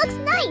 Looks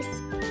nice.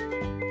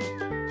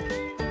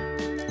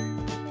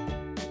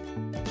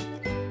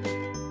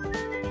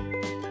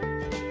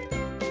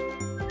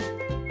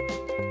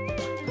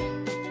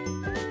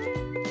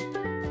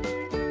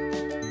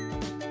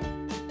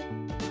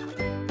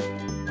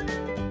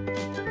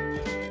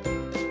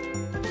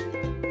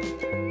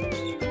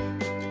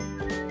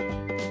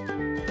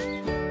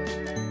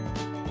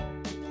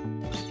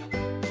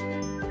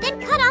 Then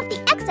cut off the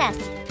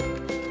excess.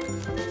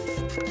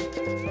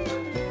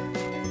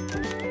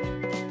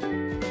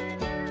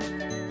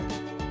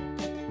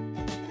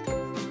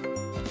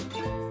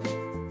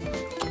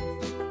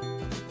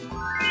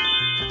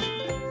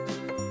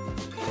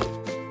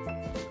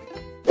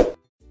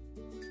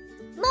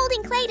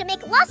 Molding clay to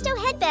make Losto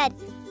headbed.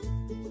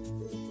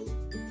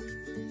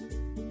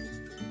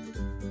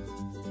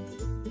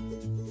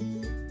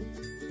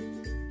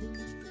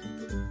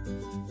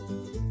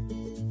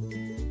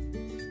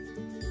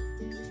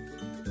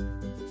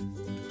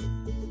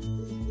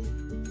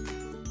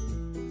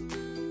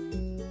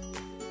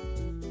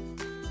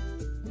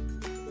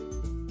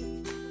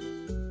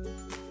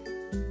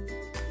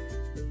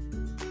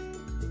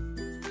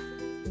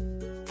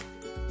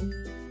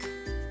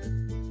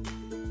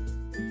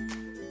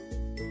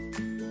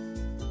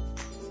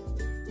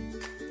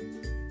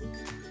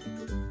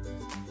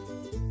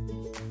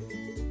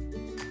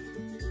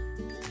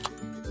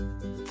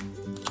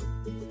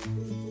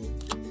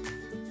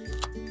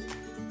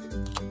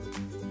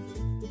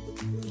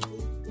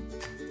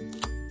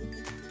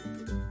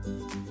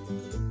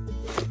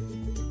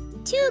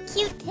 Two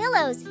cute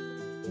pillows.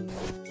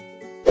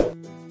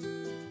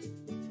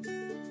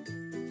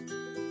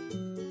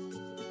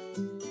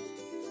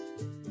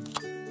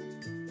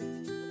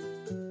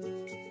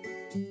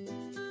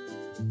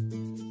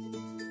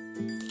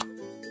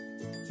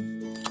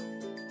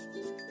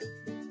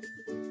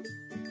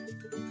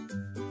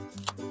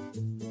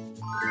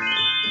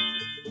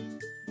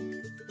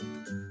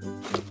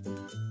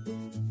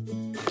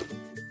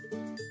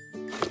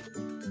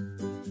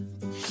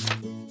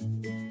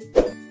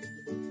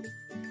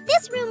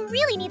 This room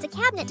really needs a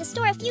cabinet to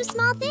store a few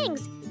small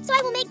things, so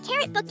I will make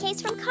carrot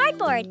bookcase from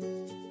cardboard.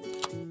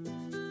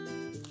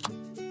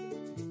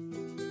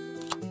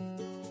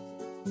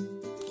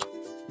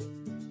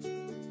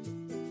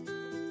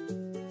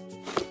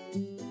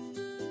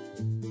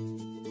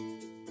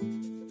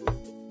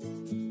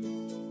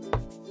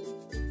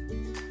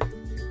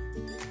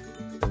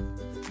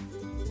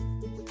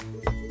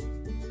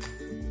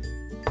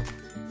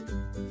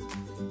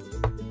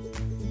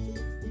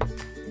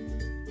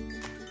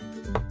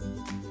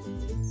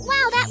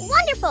 Wow, that's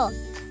wonderful!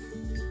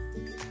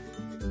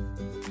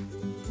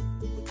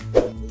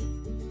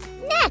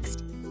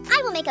 Next,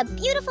 I will make make a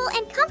beautiful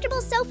and comfortable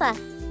sofa.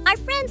 Our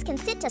friends can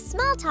sit to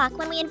small talk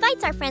when we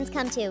invite our friends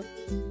come to.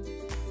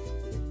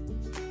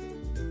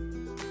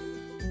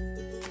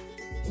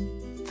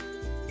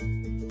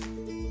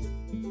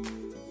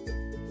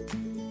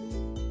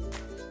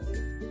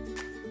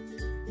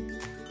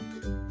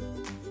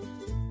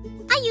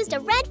 I used a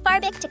red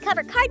Farbic to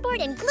cover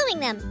cardboard and gluing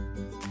them.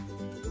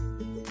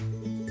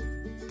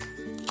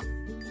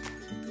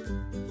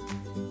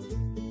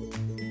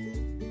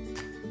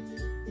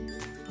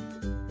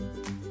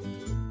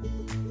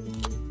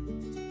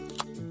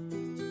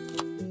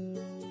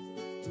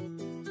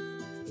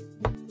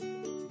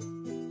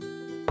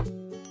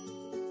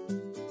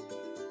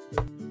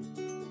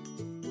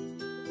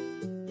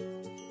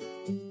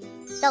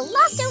 The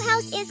Losto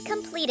house is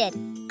completed.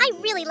 I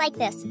really like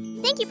this.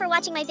 Thank you for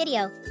watching my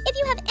video. If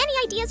you have any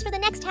ideas for the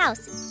next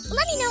house,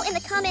 let me know in the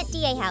comment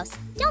DA house.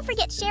 Don't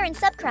forget share and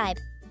subscribe.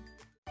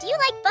 Do you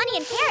like Bunny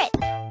and Carrot?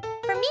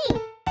 For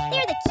me,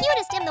 they're the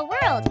cutest in the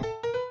world.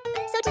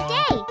 So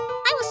today,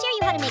 I will show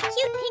you how to make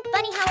cute pink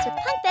bunny house with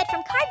punk bed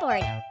from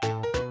cardboard.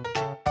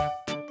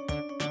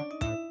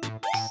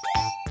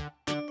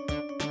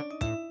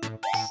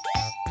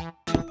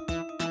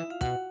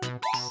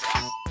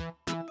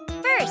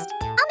 First,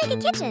 I'll make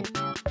a kitchen.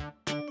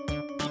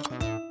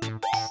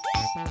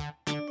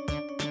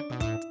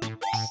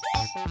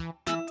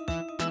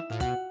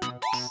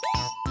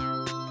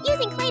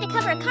 Using clay to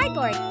cover a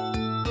cardboard.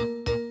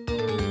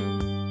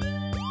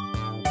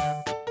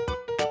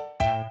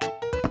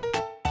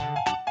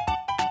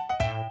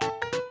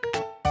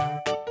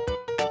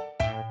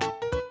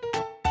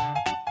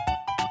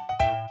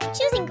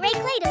 Choosing gray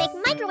clay to make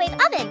microwave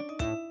oven.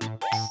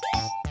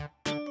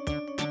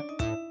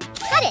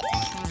 Cut it.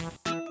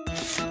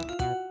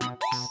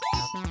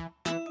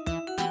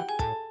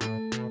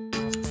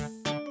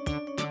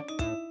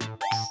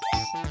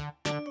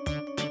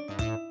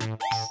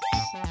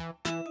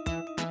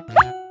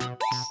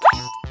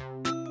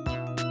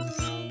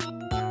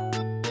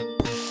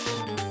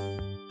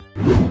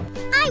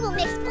 I will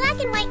mix black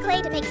and white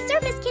clay to make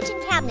surface kitchen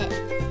cabinet.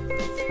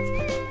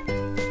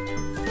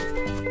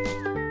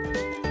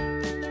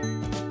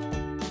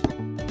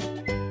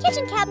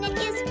 Kitchen cabinet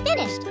is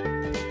finished.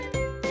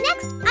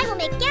 Next, I will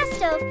make gas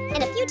stove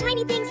and a few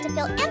tiny things to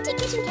fill empty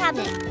kitchen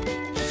cabinet.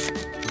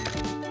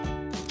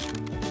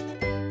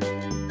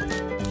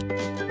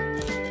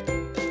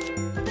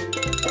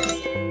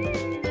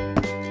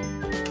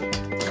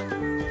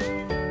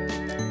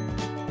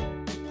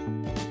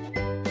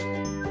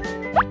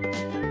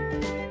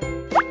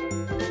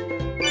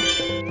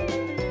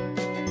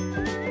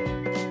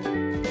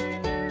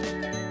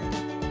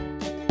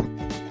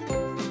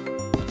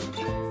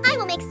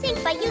 Make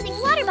sink by using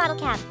water bottle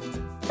cap.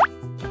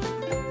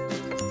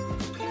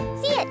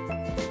 See it?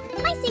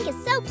 My sink is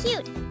so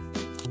cute.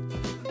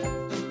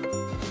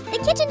 The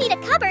kitchen needs a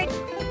cupboard.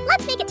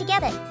 Let's make it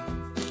together.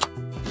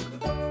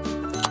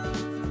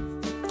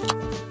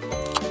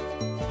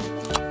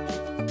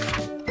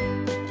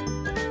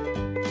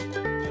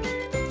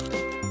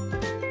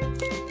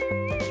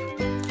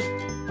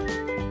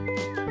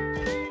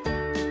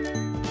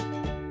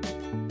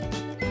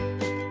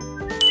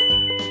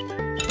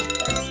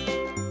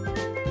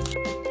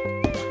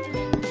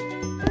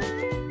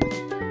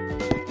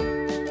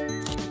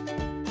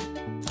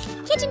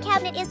 Kitchen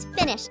cabinet is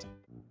finished.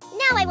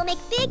 Now I will make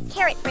big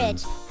carrot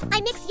fridge.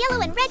 I mix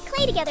yellow and red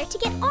clay together to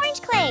get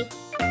orange clay.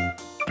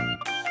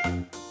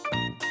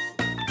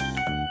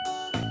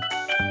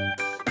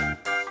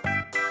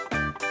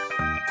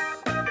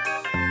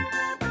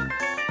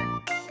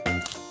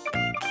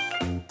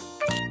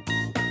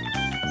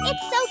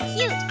 It's so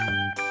cute.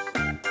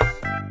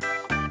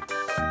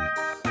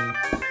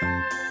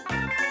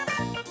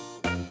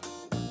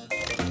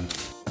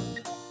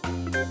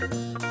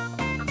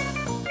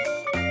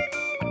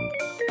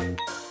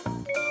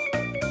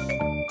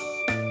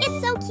 It's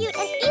so cute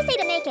and easy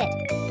to make it.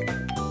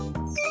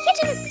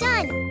 Kitchen is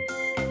done.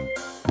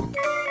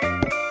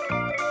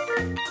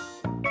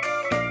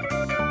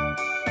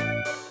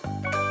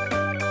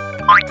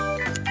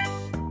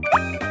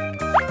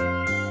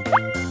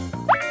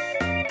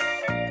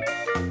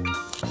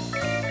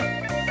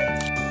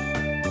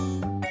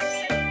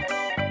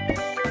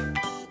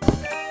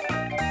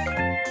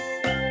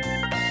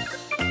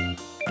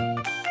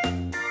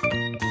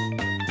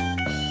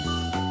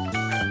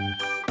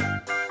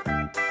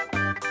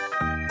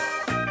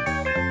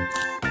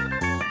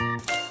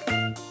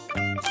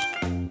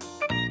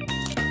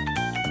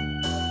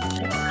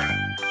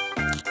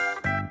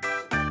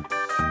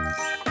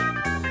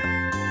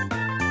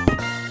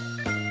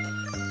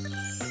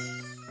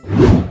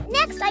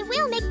 Next, I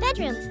will make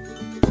bedroom.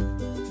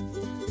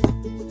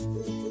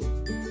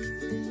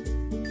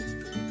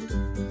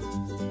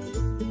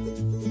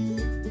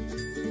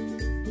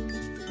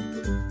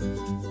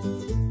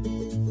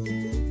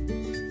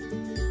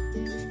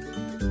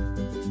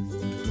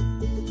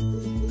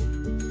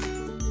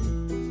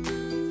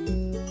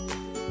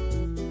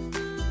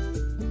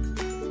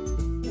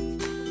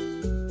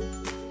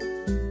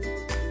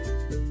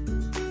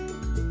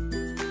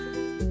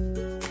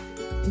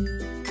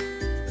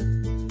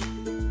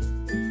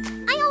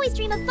 always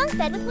dream of bunk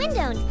bed with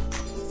windows.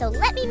 So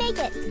let me make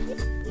it.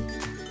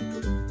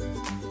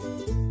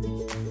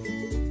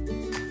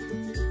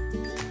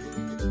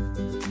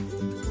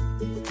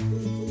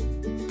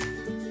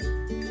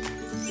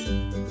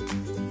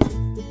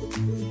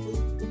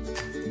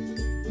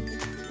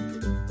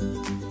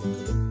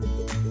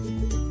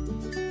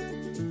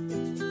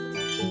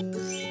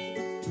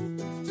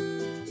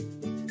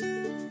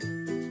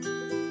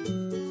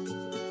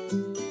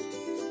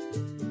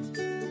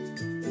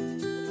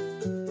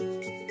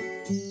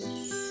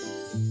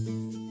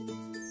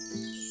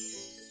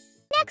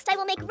 Next, I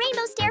will make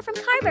rainbow stair from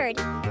cardboard.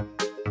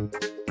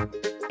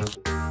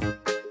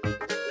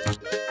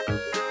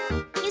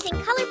 Using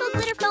colorful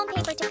glitter foam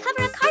paper to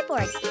cover a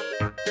cardboard.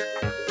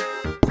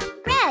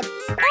 Red,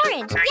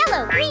 orange,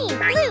 yellow, green,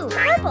 blue,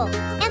 purple.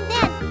 And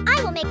then,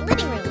 I will make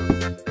living room.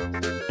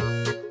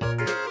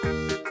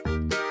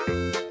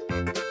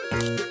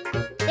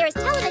 There is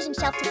television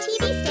shelf to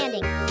TV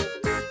standing.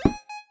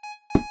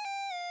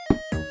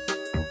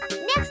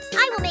 Next,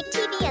 I will make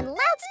TV and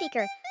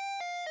loudspeaker.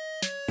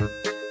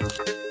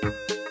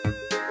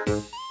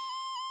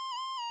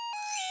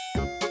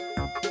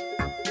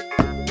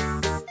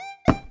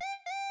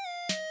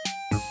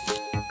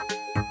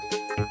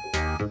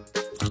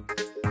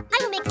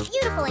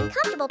 Beautiful and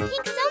comfortable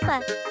pink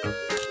sofa.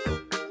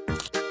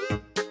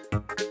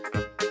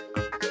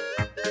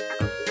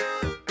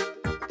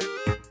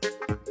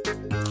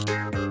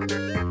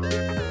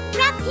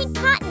 Wrap pink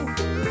cotton.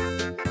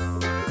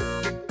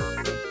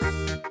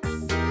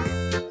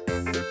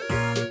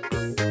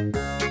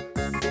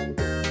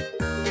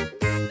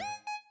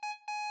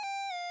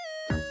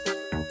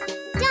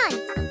 Done!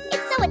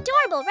 It's so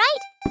adorable,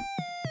 right?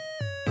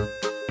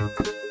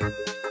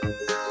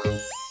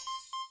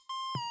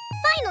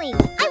 Finally,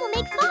 I will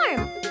make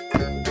farm.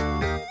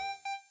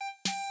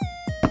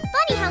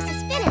 Bunny house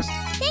is finished.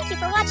 Thank you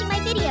for watching my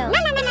video.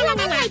 If you have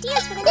any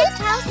ideas for the next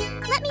house,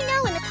 let me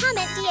know in the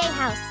comment DA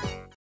house.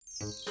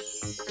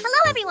 Hello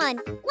everyone,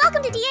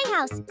 welcome to DA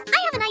house. I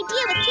have an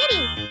idea with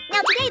Kitty.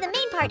 Now today the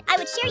main part, I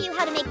would share you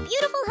how to make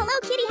beautiful Hello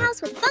Kitty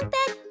house with bunk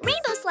bed,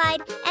 rainbow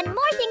slide, and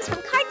more things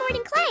from cardboard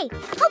and clay.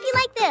 Hope you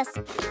like this.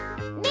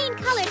 Main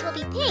colors will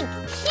be pink.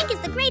 Pink is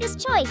the greatest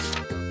choice.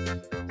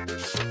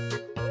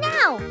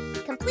 Now,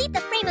 complete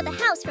the frame of the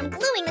house from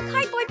gluing the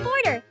cardboard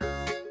border.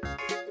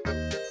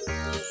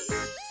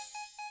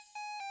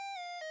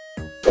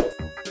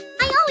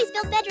 I always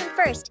build bedroom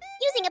first,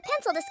 using a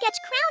pencil to sketch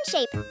crown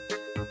shape.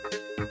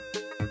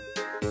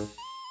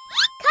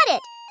 Cut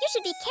it! You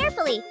should be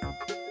carefully.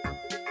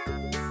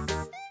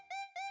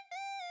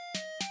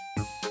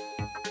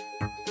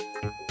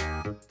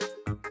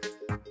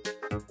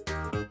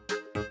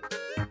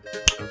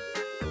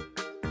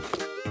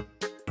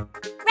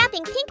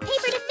 Wrapping pink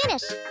paper to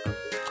finish.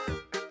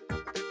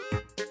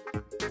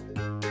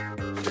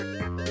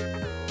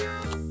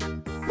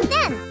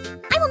 Then,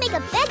 I will make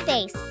a bed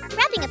base,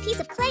 wrapping a piece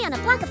of clay on a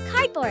block of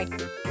cardboard.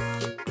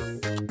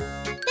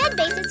 Bed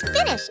base is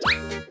finished.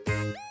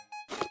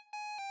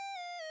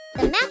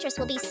 The mattress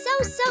will be so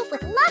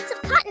with lots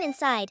of cotton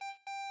inside.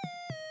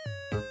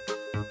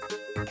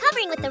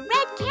 Covering with the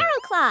red caro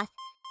cloth.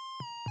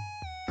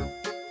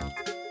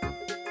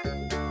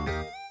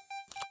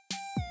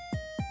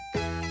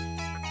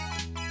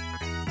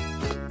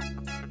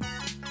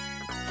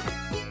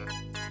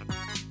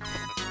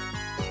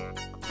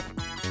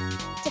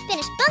 To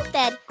finish bunk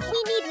bed,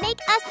 we need make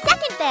a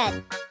second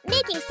bed,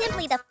 making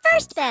simply the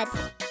first bed.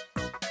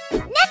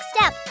 Next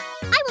step,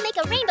 I will make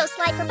a rainbow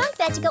slide for bunk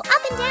bed to go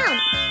up and down.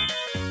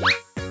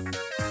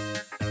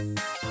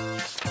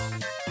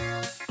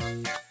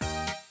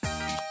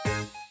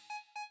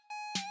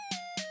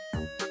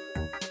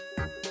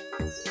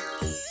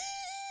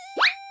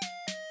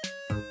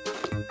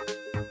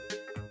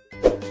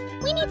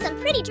 We need some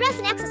pretty dress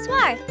and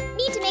accessoire.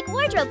 Need to make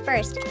wardrobe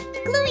first.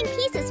 Gluing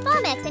pieces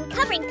Fomex and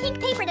covering pink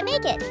paper to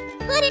make it.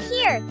 Put it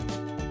here.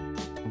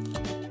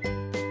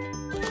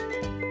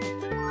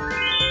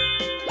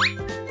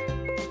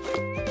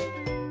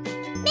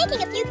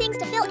 Making a few things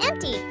to feel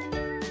empty.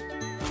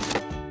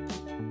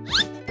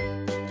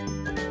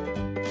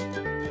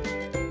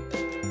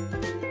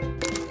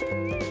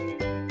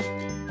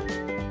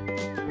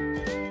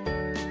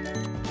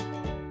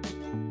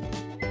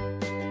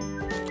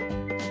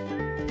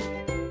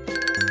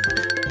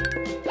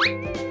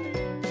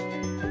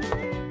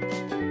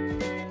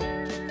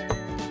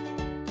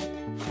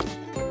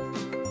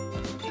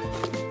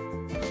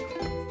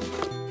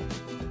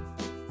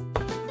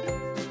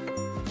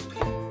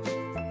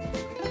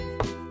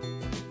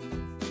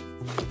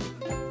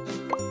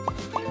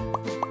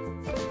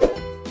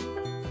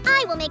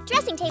 I will make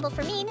dressing table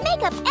for me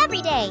makeup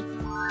every day.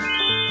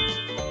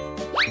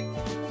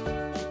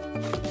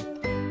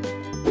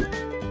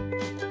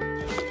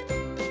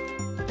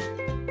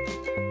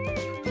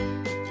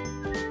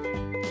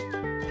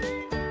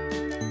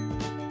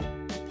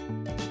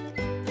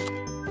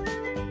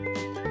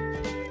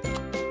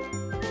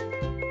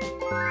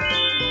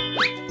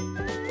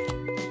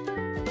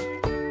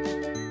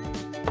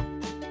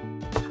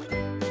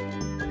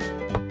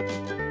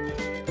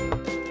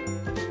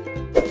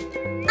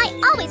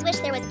 always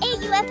wished there was a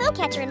UFO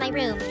catcher in my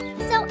room,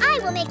 so I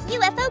will make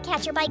UFO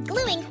catcher by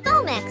gluing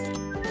Foamex.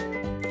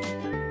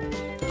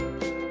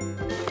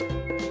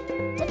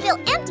 To fill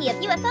empty of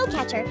UFO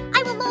catcher,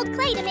 I will mold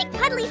clay to make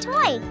cuddly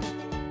toy.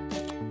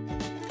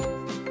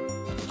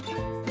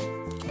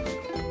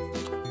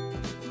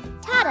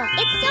 Tada!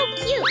 It's so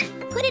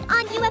cute! Put it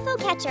on UFO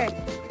catcher.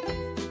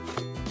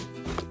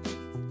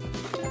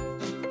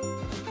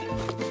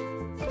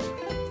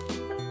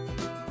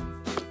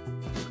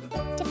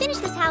 To finish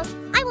this house,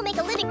 I will make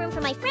a living room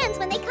for my friends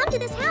when they come to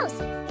this house.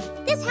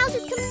 This house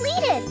is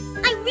completed!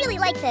 I really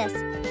like this.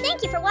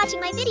 Thank you for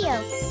watching my video.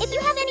 If you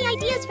have any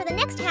ideas for the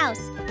next house,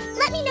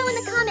 let me know in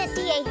the comment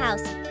DA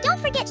house. Don't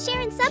forget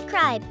share and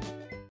subscribe.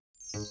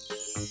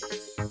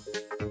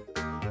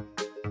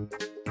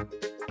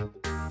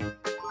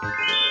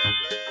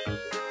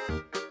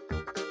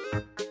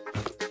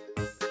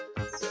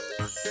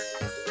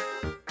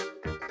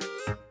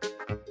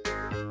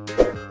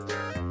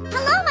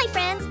 Hello my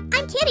friends,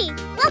 I'm Kitty.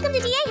 Welcome to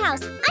DA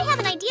House. I have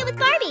an idea with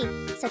Barbie.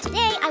 So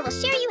today I will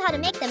share you how to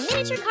make the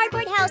miniature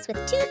cardboard house with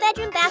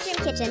 2-bedroom, bathroom,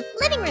 kitchen,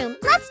 living room.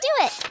 Let's do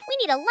it! We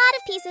need a lot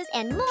of pieces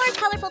and more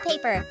colorful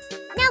paper.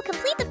 Now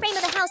complete the frame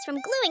of the house from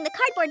gluing the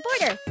cardboard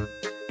border.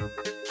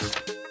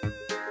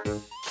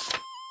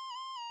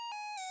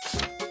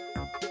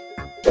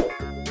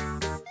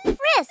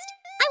 First,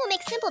 I will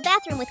make simple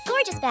bathroom with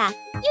gorgeous bath,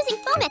 using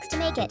Foamex to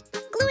make it.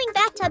 Gluing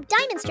bathtub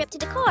diamond strip to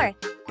decor.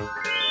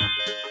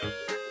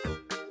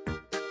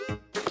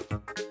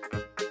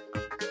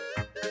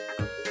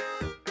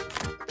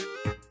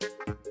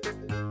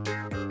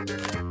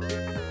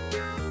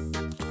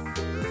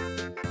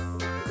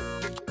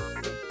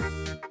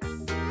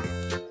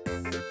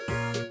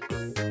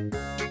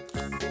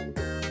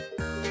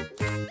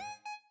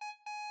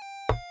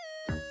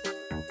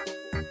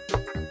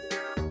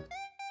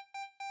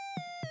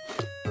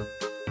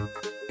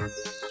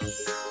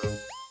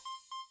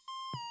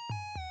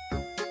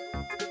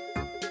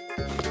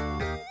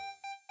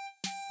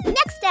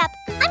 Next step,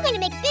 I'm going to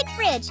make big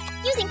fridge,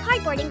 using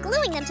cardboard and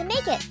gluing them to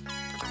make it.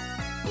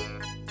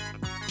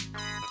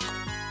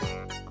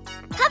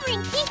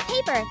 Covering pink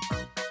paper.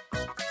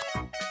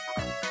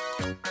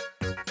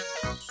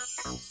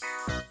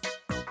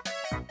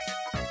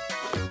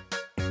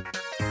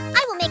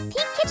 I will make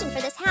pink kitchen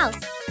for this house.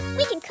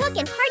 We can cook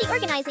and party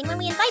organizing when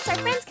we invite our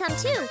friends come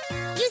too.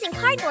 Using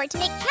cardboard to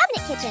make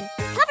cabinet kitchen,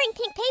 covering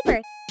pink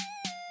paper.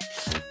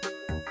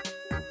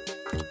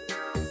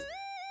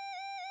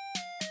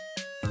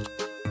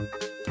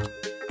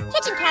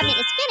 Kitchen cabinet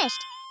is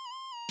finished.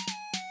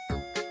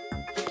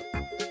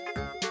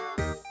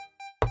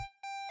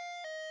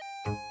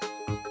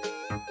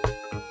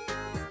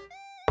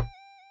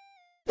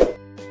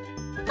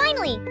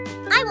 Finally,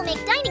 I will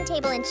make dining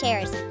table and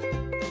chairs.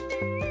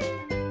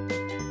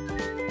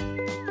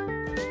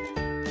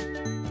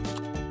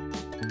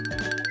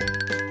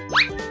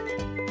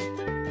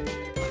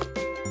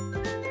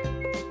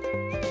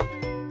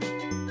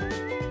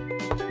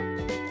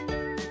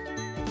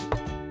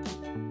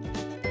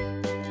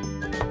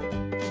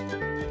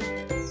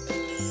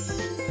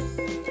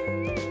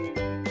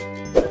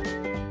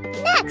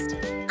 Next,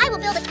 I will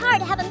build a car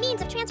to have a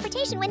means of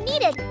transportation when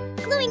needed,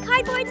 gluing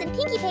cardboards and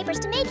pinky papers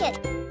to make it.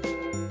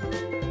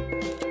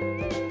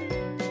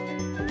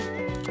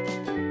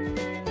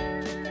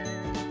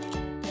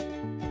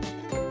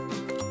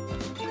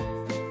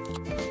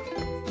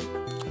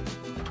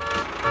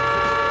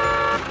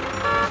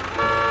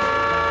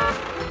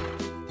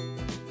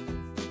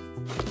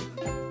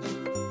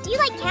 Do you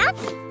like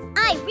cats?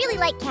 I really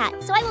like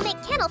cats, so I will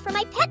make kennel for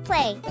my pet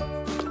play.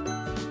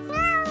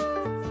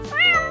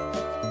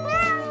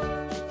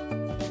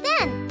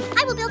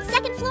 I will build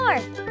second floor.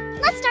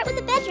 Let's start with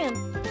the bedroom.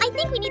 I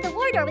think we need the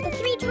wardrobe with a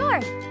 3-drawer.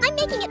 I'm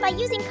making it by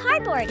using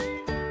cardboard.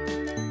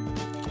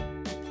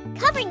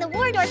 Covering the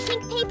wardrobe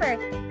pink paper.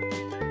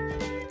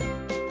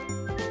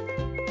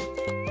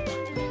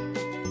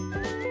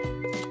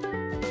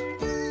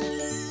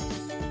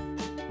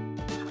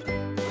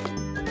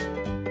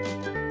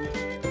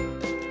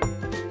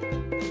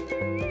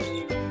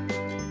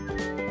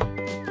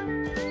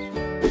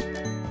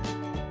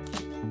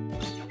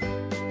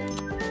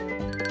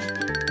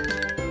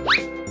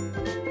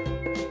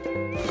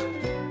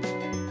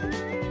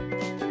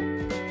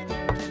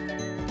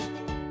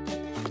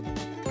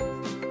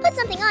 Put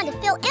something on to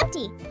fill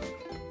empty.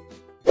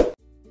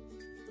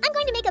 I'm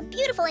going to make a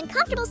beautiful and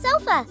comfortable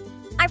sofa.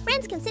 Our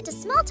friends can sit to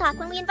small talk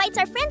when we invite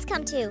our friends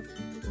come too.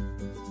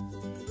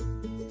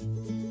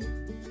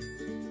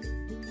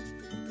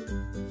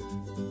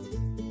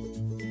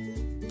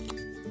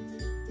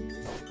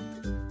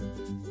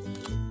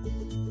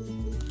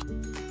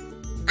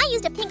 I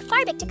used a pink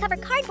Farbic to cover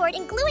cardboard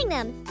and gluing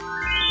them.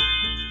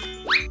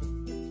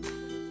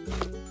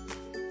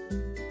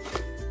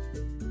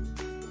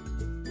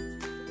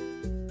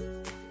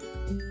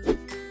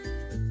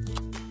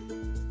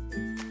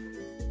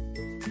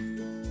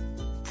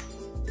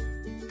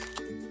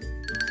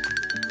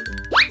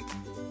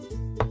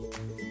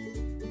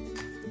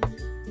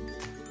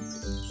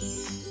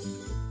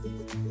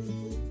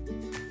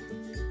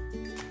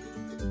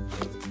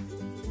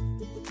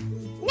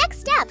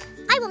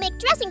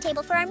 dressing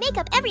table for our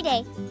makeup every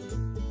day.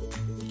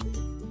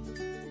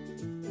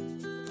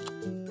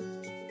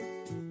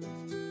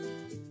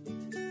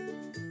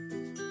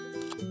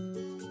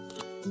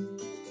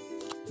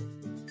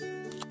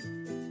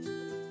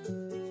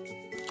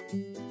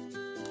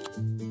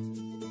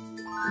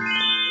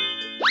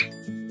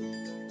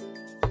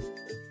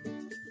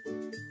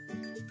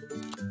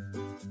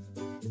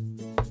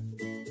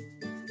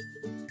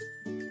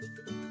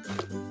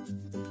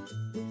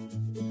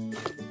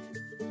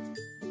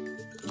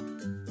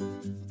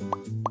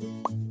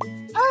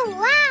 Oh,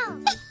 wow!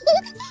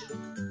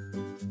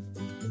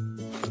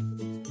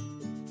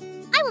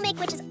 I will make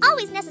which is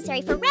always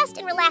necessary for rest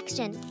and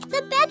relaxation.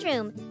 The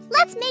bedroom.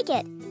 Let's make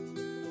it.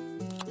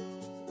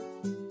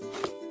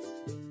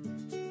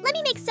 Let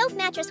me make sofa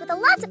mattress with a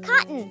lots of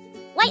cotton.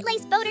 White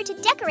lace boater to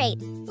decorate.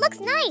 Looks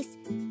nice.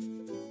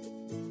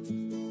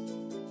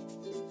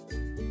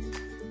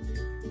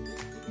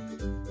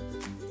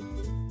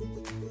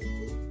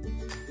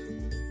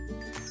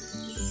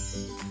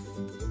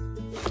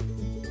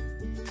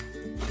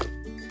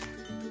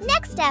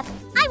 Next step,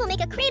 I will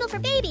make a cradle for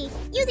baby,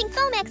 using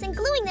Foamex and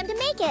gluing them to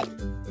make it.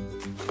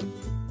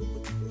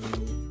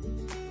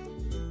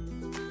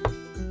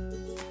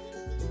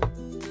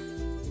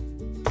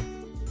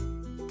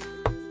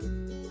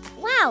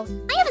 Wow,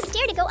 I have a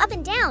stair to go up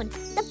and down.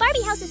 The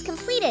Barbie house is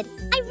completed.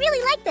 I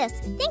really like this.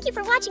 Thank you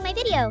for watching my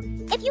video.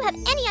 If you have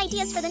any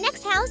ideas for the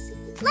next house,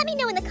 let me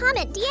know in the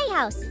comment DA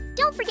House.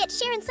 Don't forget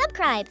share and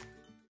subscribe.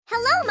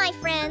 Hello, my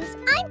friends.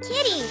 I'm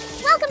Kitty.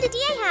 Welcome to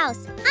DA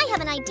House. I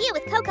have an idea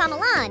with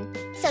CoComelon.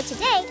 So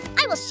today,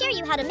 I will share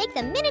you how to make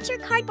the miniature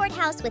cardboard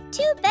house with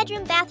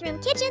 2-bedroom, bathroom,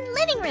 kitchen,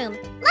 living room.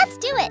 Let's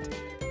do it.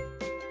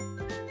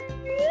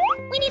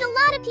 We need a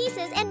lot of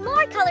pieces and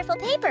more colorful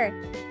paper.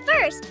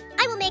 First,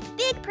 I will make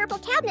big purple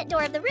cabinet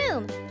door of the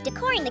room,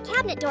 decoring the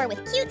cabinet door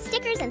with cute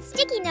stickers and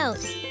sticky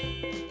notes.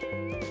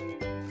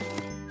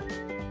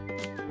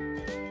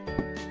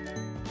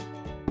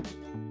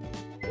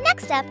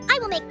 Next up, I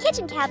will make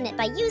kitchen cabinet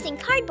by using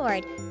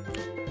cardboard.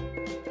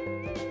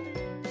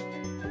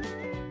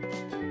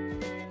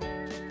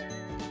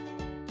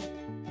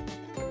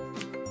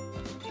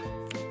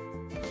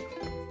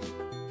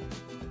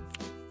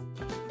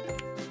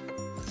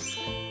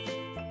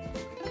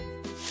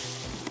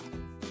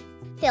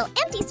 Fill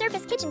empty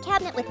surface kitchen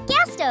cabinet with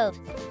gas stove.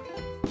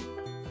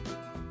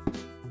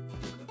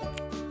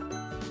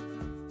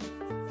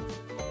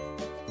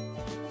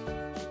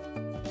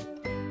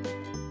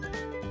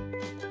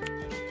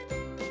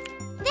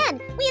 Then,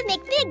 we have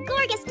made big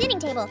gorgeous dining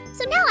table,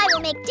 so now I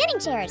will make dining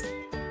chairs.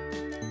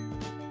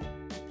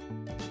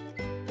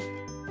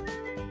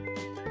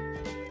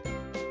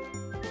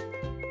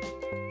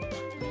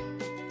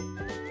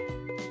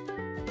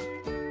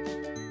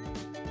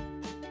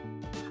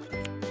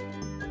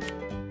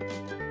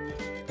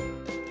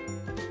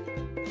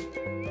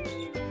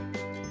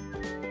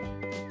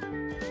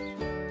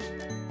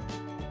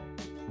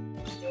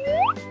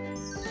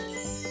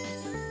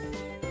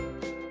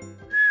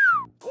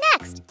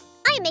 Next,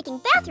 I am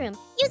making bathroom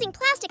using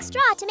plastic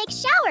straw to make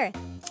shower.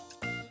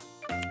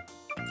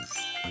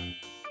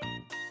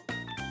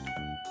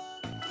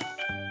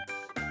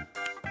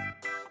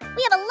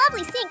 We have a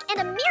lovely sink and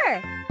a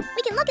mirror.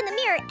 We can look in the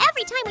mirror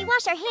every time we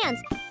wash our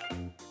hands.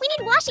 We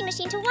need washing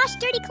machine to wash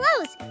dirty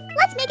clothes.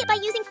 Let's make it by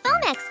using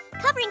Foamex,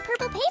 covering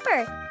purple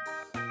paper.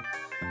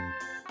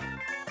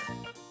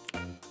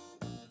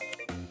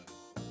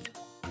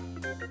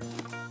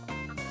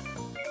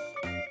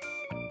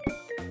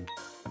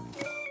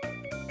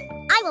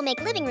 I will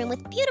make living room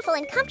with beautiful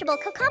and comfortable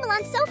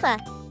CoComelon sofa.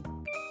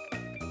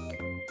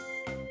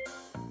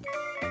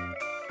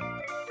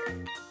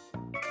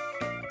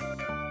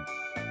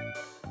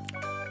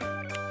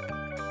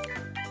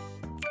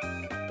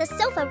 The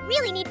sofa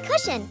really needs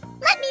cushion.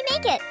 Let me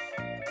make it.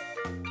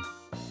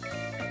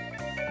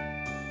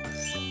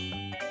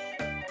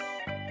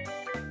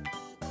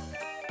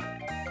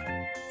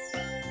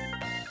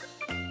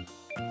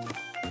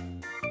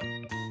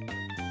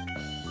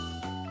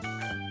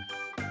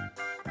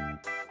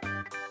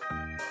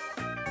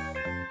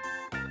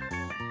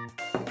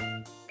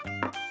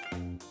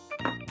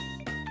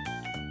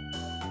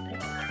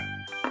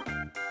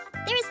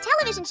 There is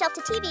television shelf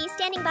to TV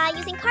standing by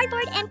using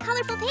cardboard and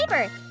colorful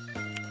paper.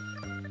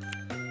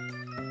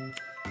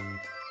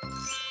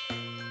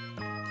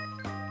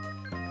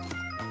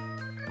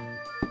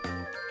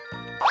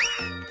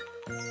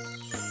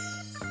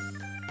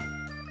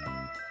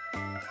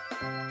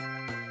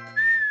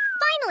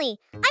 Finally,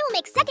 I will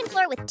make second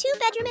floor with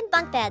 2-bedroom and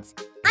bunk beds.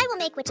 I will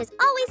make which is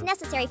always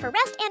necessary for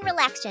rest and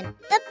relaxation,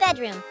 the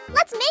bedroom.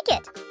 Let's make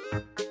it!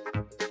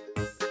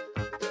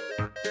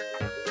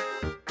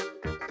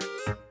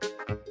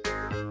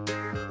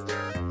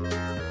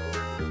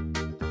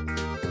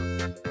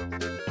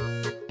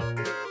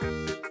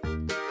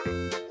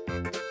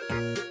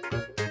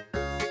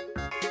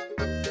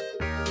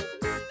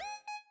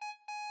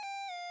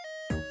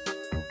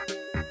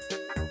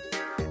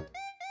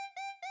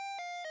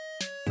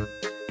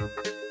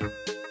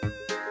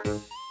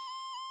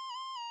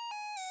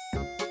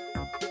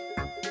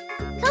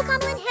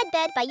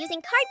 bed by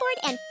using cardboard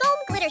and foam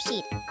glitter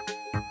sheet.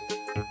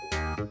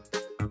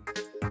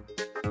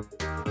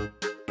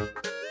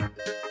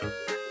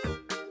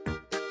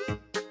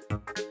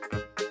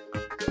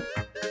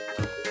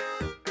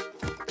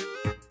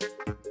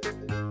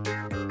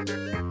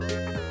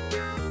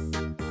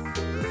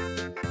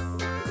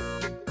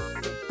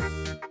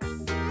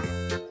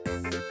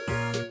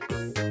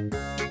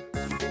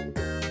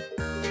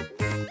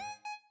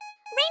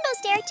 Rainbow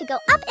stair to go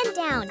up and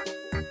down.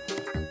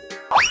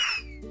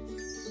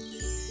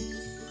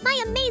 My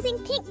amazing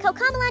pink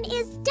Cocomelon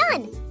is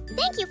done!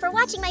 Thank you for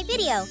watching my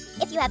video.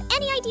 If you have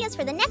any ideas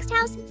for the next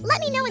house, let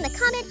me know in the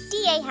comment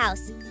DA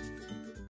house.